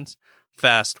the entrance,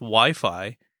 fast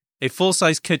Wi-Fi, a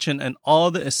full-size kitchen, and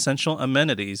all the essential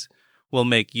amenities will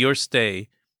make your stay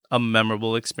a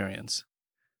memorable experience.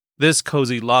 This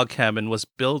cozy log cabin was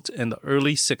built in the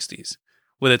early 60s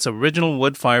with its original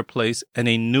wood fireplace and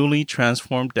a newly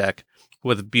transformed deck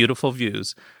with beautiful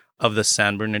views of the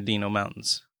San Bernardino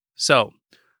Mountains. So,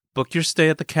 Book your stay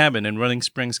at the Cabin in Running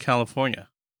Springs, California.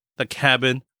 The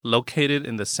Cabin, located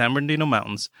in the San Bernardino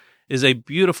Mountains, is a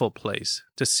beautiful place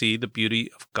to see the beauty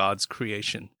of God's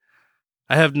creation.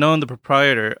 I have known the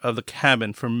proprietor of the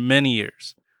Cabin for many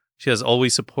years. She has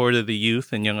always supported the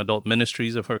youth and young adult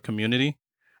ministries of her community,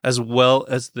 as well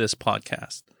as this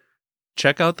podcast.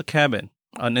 Check out the Cabin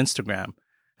on Instagram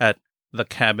at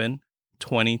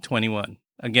thecabin2021.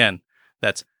 Again,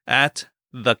 that's at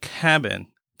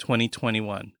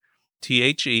thecabin2021.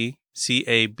 THECABIN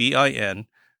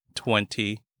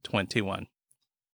 2021.